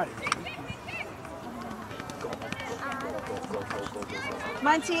it on Friday.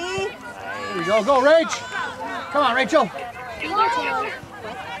 Monty! There we go. Go, Rach! Come on, Rachel! Oh,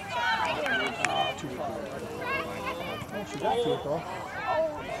 she got to it, though.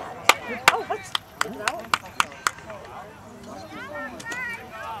 Oh, what? Is it out?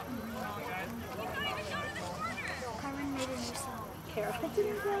 Carol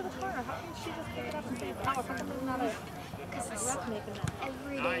didn't go to the car. How can she just pick it up and say, oh, something's not a rep making that?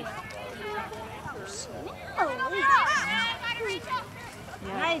 Every day.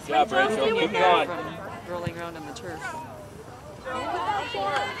 Nice. Good job, Rachel. Keep going. Rolling around on the turf.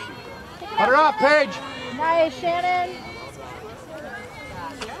 Put her up, Paige! Nice, Shannon.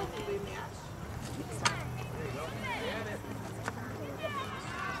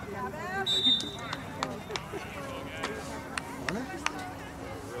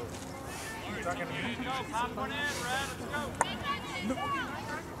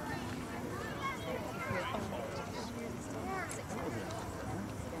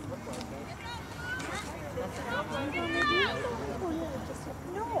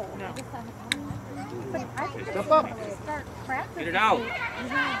 Jump up! Get it out.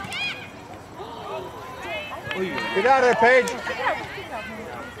 Get out of there, Paige!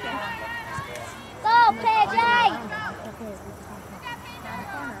 Go, PJ!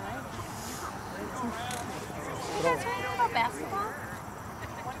 You guys want to know about basketball?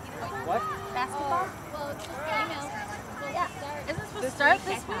 What? Basketball? Well, it's just email. Yeah. Isn't it supposed to start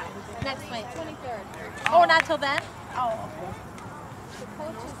this week? Next week. 23rd. Oh, not till then? Oh.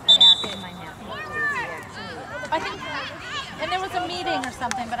 I think, and there was a meeting or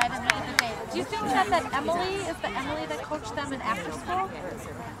something, but I didn't look at the date. Do you think that Emily is the Emily that coached them in after school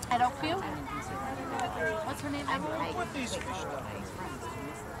at Oakview? What's her name? Emily?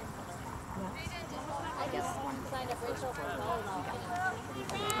 I just signed up Rachel for volleyball.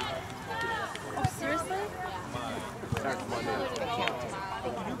 Oh, seriously?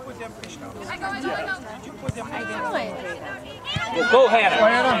 Really? Go, Hannah. Go,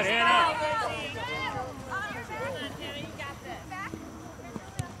 Hannah.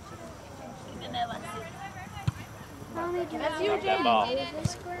 That's you, Jamie.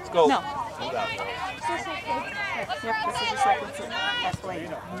 Let's go. No. Yep, Yep, this is just like what's it? That's Blake.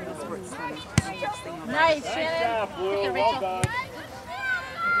 That's where it's from. Next thing on Nice, Shannon. Get the Rachel.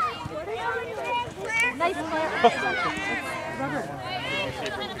 Nice player. Rubber.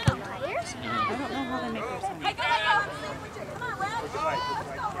 I don't know how they make their sign.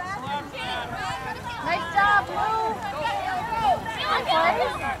 Nice job, Blue.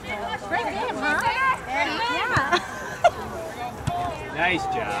 Great game, huh? Yeah. Nice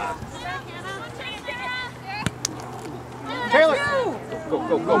job. Taylor! Go,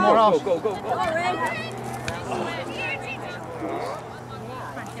 go, go, More go, off. go, go, go. All right.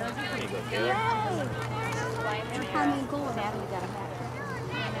 How many goals have you got?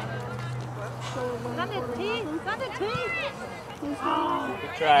 It's on the tee. It's on the tee.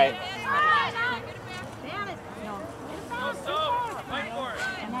 Good try. Damn it. No.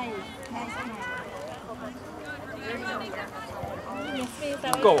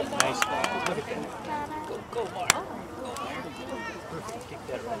 Go. Nice. Look at that. Go, go, Mark. Kick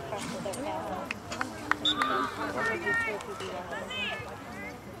that around.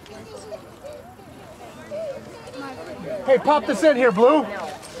 Hey, pop this in here, Blue.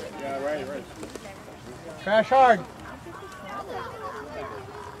 Yeah, right. Crash hard.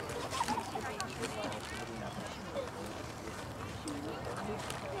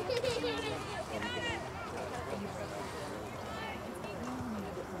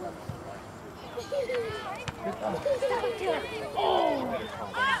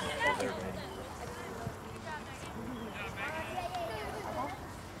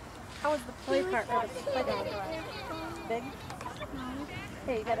 How was the play part for the playground? Big?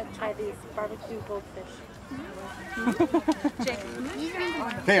 Hey, you gotta try these barbecue goldfish. Jake.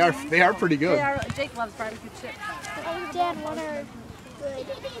 They are pretty good. Jake loves barbecue chips. Dad, what are good?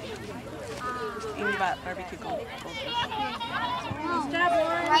 Amy bought barbecue goldfish. Nice job,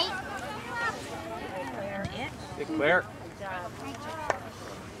 Lauren. Right? Get clear.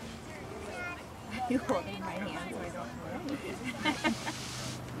 You holding my hand so I don't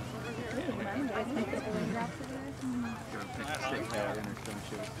Stick pad in her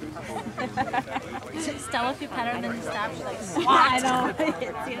Stella, if you pet her and then you stop, she's like, swat. I know.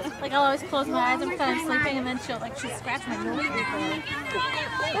 Like, I'll always close my eyes and pretend I'm sleeping, and then she'll scratch my nose.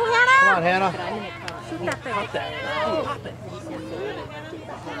 Oh, Hannah! Come on, Hannah. Shoot that thing. Pop that.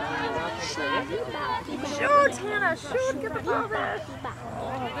 Shoot, Hannah, shoot, get the ball there.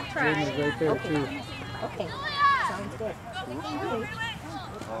 Oh, good try. Jaden's right there, too. Okay. Sounds good.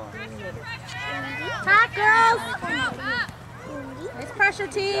 Hot girls! Nice pressure,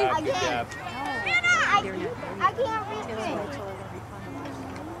 T. Good job. I can't reach it.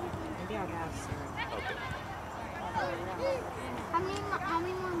 How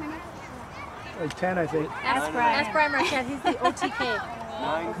many more minutes? Like 10, I think. Ask Brian Marquette, he's the OTK.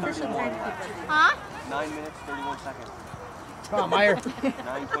 Official timekeeper. Huh? 9 minutes, 31 seconds. Come on, Meyer.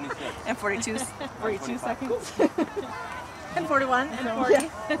 9:26. And 42 seconds. And 41 and 40. Yeah.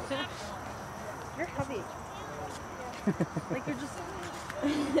 You're heavy. Like you're just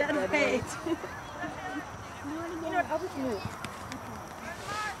dead weight. You know what? I'll just move.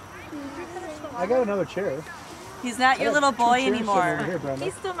 I got another chair. He's not your little boy anymore. Over here, Brenda.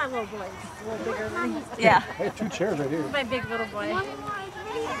 He's still my little boy. He's a little bigger than me. Yeah. I have 2 chairs right here. He's my big little boy.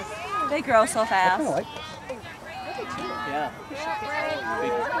 They grow so I fast. kind of like Yeah.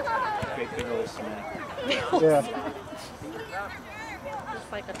 Big little snack. Yeah.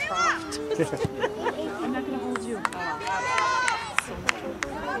 Just like a trough. I'm not going to hold you. I'm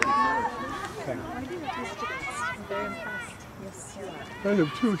very impressed. Yes, you are. I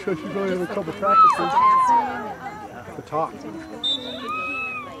am too, so she's going to a couple practices. The top.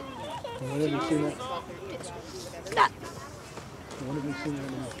 When have you seen that? When have you seen that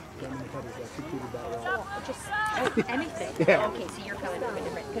in the headers? I think you did that well. Just anything. Yeah. Okay, so you're coming from a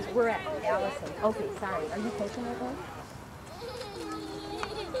different, because we're at Allison. Okay, sorry. Are you coaching right now?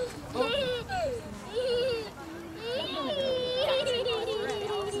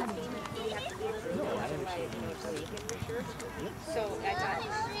 So I got.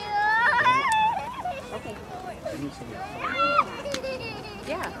 Okay.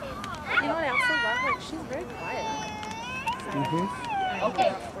 Yeah. You know what I also love? Like, she's very quiet.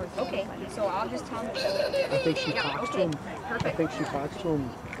 Okay. Okay. So I'll just tell him. I think she talks to him. Perfect. I think she talks to him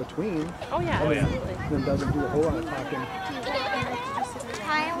between. Oh, yeah. Oh, yeah. Absolutely. Then doesn't do a whole lot of talking.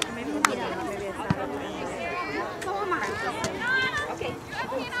 Okay.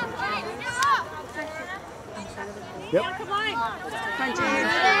 Yep. Come on.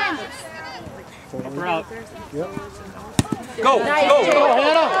 We're out. Yep. Go! Nice, Go! Jade. Go!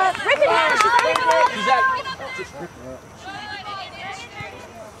 Hannah! Rip it, Hannah. She's already going. She's at.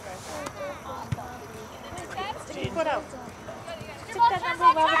 Stick your foot out. Stick that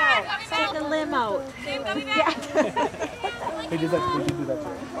number 11 out. Stick the limb out. They did that. They did do that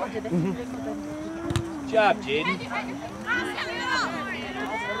too. Oh, did they? Good job, Jaden.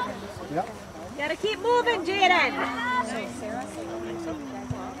 Yep. Gotta keep moving, Jaden.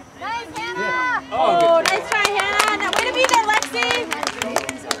 Oh, good. Nice try, Hannah. Now, way to be there, Lexi.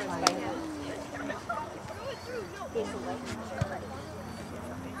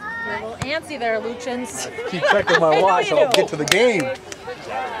 You're a little antsy there, Luchins. Keep checking my watch. I'll get to the game. Rip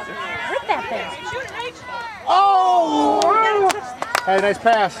that thing. Oh! Hey, nice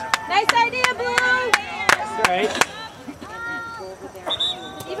pass. Nice idea, Blue. All right.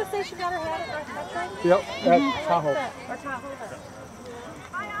 Eva says she got her hat at North Metro. Yep, at Tahoe. Or Tahoe.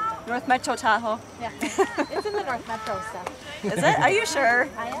 North Metro Tahoe. Yeah. It's in the North Metro stuff. Is it? Are you sure?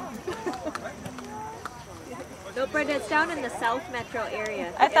 I am. No, Brenda, it's down in the South Metro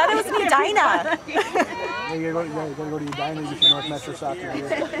area. I thought it was Medina. Yeah, you gotta go to your diner with your North Metro soccer gear.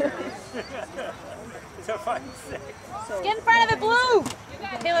 Get in front of it, Blue.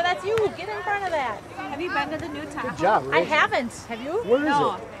 Taylor, that's you. Get in front of that. Have you been to the new Tahoe? Good job, I Rose. haven't. Have you? Where is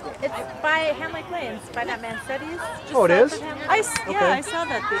No. it? It's by Hamley Plains, by that man Studies. Oh, it is? Yeah, I saw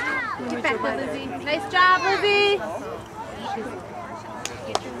that. Get back there, Lizzie. Nice job, Lizzie.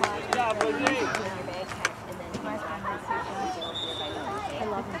 Good job, Lizzie. I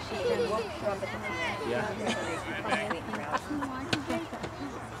love when she can rub it. Yeah.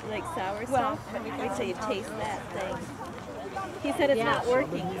 Like sour stuff? Wait till you taste that thing. He said it's not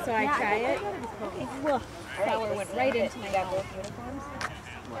working, so I try it. Whoa, sour went right into my mouth.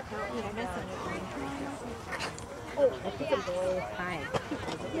 Oh, I think a boy is fine.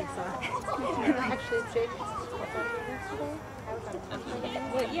 Actually, Jake.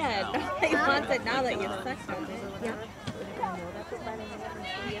 Well, yeah, he wants it now that you're stuck on it.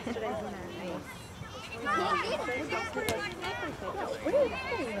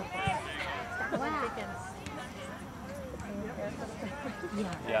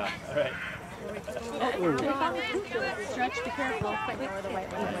 Yeah. Yeah. All right. Stretch, be careful. Or the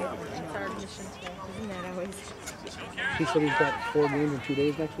white one. It's our mission today. Isn't that always? He said he's got 4 games in 2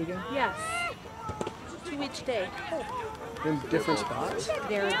 days next weekend? Yes. 2 each day. In different spots?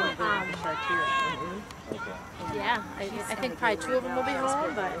 They're yeah, I think probably 2 of them will be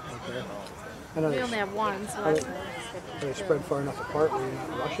home, but we only have 1, so that's Are they spread far enough apart where you're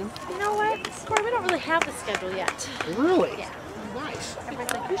not rushing? You know what? Corey, we don't really have the schedule yet. Really? Yeah. Nice.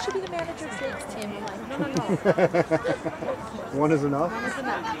 Everybody's like, who should be the manager of Jake's team? I'm like, no. 1 is enough? 1 is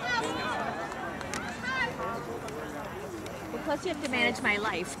enough. Well, plus you have to manage my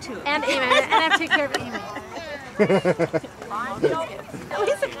life, too. And Amy, and I have to take care of Amy. At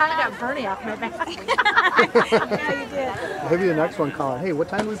least I kind of got Bernie off my back. Yeah, you did. Maybe the next one, Colin. Hey, what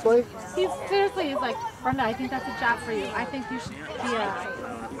time do we play? He's like, Brenda, I think that's a job for you. I think you should be a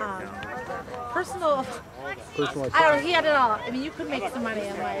personal Personal I don't know, he had it all. I mean, you could make some money.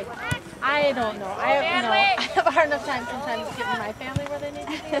 I'm like, I don't know. I have a hard enough time sometimes getting my family where they need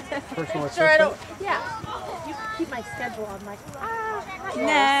to be. Personal Sure, I don't. Yeah. You can keep my schedule. I'm like,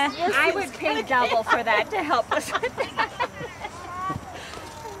 nah, I would pay double for that to help us with that.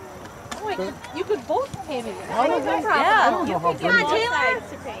 Wait, you could both pay me. I don't know how Bernie.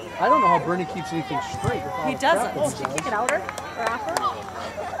 I don't know how Bernie keeps anything straight. He doesn't. Oh, should kick it out or offer?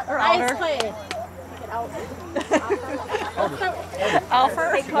 Or ice play.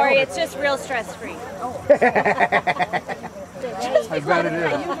 Offer? Hey, Corey, it's just real stress-free. I bet it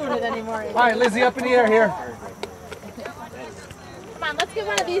is. You doing it anymore. All right, Lizzie, up in the air here. Come on, let's get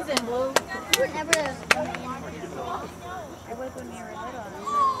one of these in, Blue.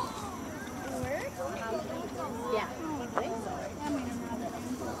 Yeah.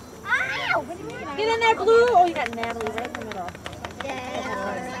 Get in there, Blue. Oh, you got Natalie right in the middle.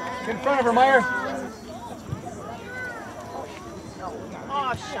 Yeah. In front of her, Meyer.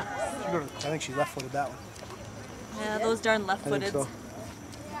 Oh, shucks. I think she left-footed that one. Yeah, those darn left-footed. So.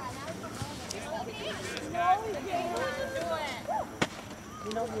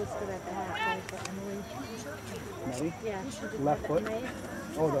 You know who's good at that? Emily? Yeah. Left foot?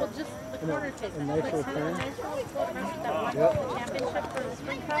 Oh, well, just the corner take. A nice little turn. That one championship for the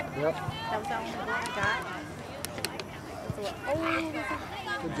Spring Cup? Yep. That was that one we got.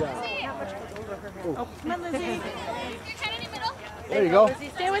 Good job. Oh, come on, Lizzie. There you go. Lizzie,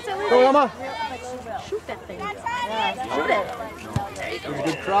 stay with it, Lizzie. Go, Emma. Shoot that thing. Yeah, shoot it. There's a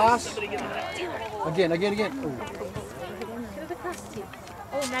good cross. Again. Ooh. Get it across to you.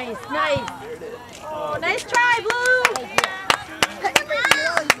 Oh, nice. Oh, nice try, Blue.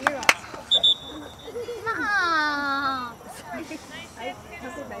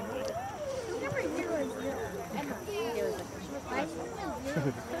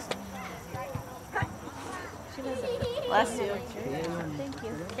 Bless you. Thank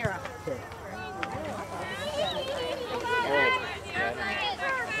you. Kara.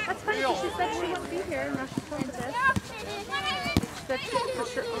 That's funny, she said she wouldn't be here, and now she's going to this. She said for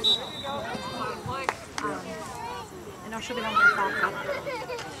sure. I know she'll be home for Fall Cup.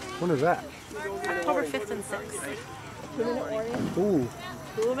 When is that? October 5th and 6th. 2-minute warning. Ooh.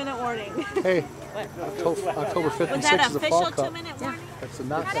 2-minute warning. Hey, October 5th and 6th is the Fall Cup. That's the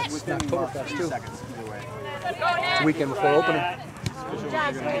Oktoberfest too. It's the weekend before opening. Good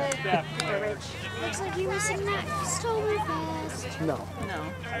job, Rich. Looks like you were sitting at Oktoberfest. No.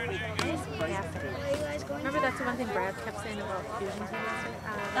 Remember that's the one thing Brad kept saying about Fusion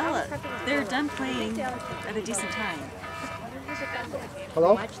teams? They're done playing at a decent time.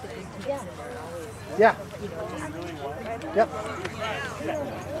 Hello? Yeah.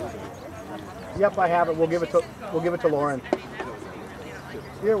 Yep, I have it. We'll give it to Lauren.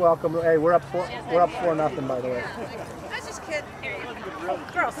 You're welcome. Hey, we're up 4-0, by the way. That's just kid.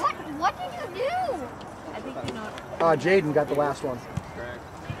 Girls. What did you do? I think you know. Jaden got the last one.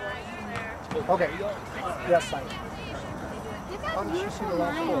 Okay. Yes, fine. How did she see the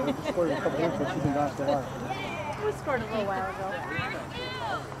last one? We scored a couple inches, but she didn't got the line. We scored a little while ago.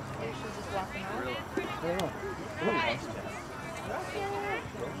 Maybe she was just walking out. I don't know.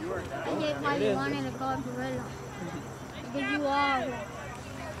 I get why you wanted to go to gorilla. Because you are.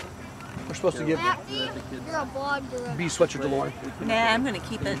 We're supposed to give You're a bald gorilla. B sweatshirt to Lauren. Nah, I'm going to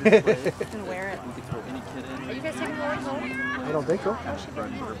keep it. I'm going to wear it. Are you guys taking Lauren home? I don't think so.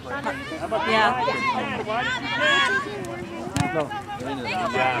 Yeah. No.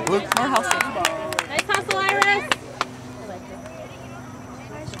 More houses. Nice hustle, Iris.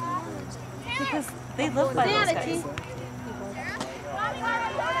 Because they live by those guys.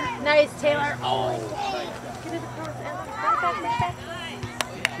 Nice, Taylor. Oh.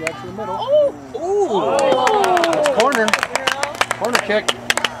 She got to the middle. Oh. Ooh. That's corner. Corner kick.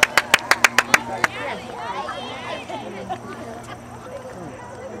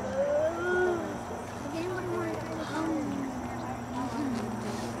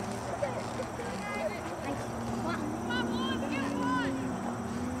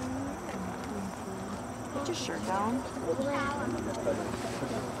 Put your shirt down.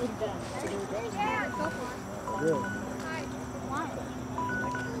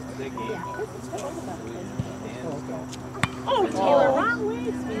 Oh, Taylor, wrong way,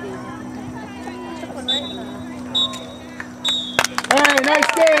 sweetie. Hey, nice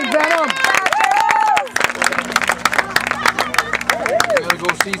game, Venom. We gotta go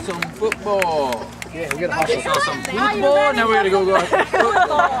see some football. Yeah, we gotta hustle. Saw some football, now we gotta go watch football.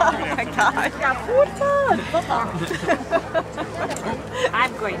 Oh my God. Yeah, football.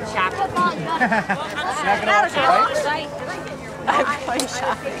 I'm going shopping. I'm going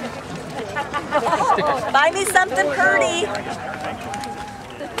shopping. Buy me something pretty.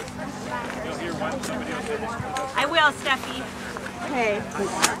 I will, Steffi. Okay.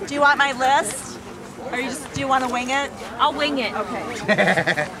 Do you want my list? Or do you want to wing it? I'll wing it. Okay.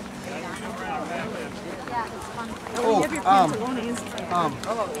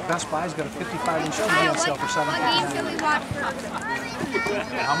 Best Buy's got a 55-inch TV on sale for What game can we $7.59. watch first?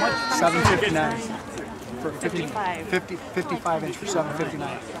 How much? $7.59. For 55. 55-inch for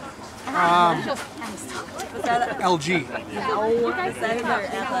 $7.59. Was that LG is that in their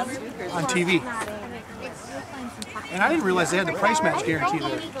app last week or on TV. And I didn't realize they had the price match guarantee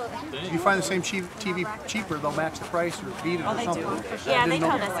there. If you find the same TV cheaper, they'll match the price or beat it or they something. do? Yeah, they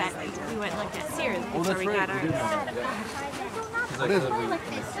told us that. We went and looked at Sears before we got ours. What is it?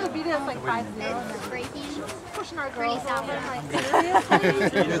 So beat us like 5-0. Pushing our girls out. Like,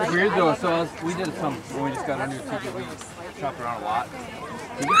 seriously? It's weird though, so we did some, when we just got our new TV, we shopped around a lot.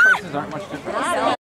 TV prices aren't much different.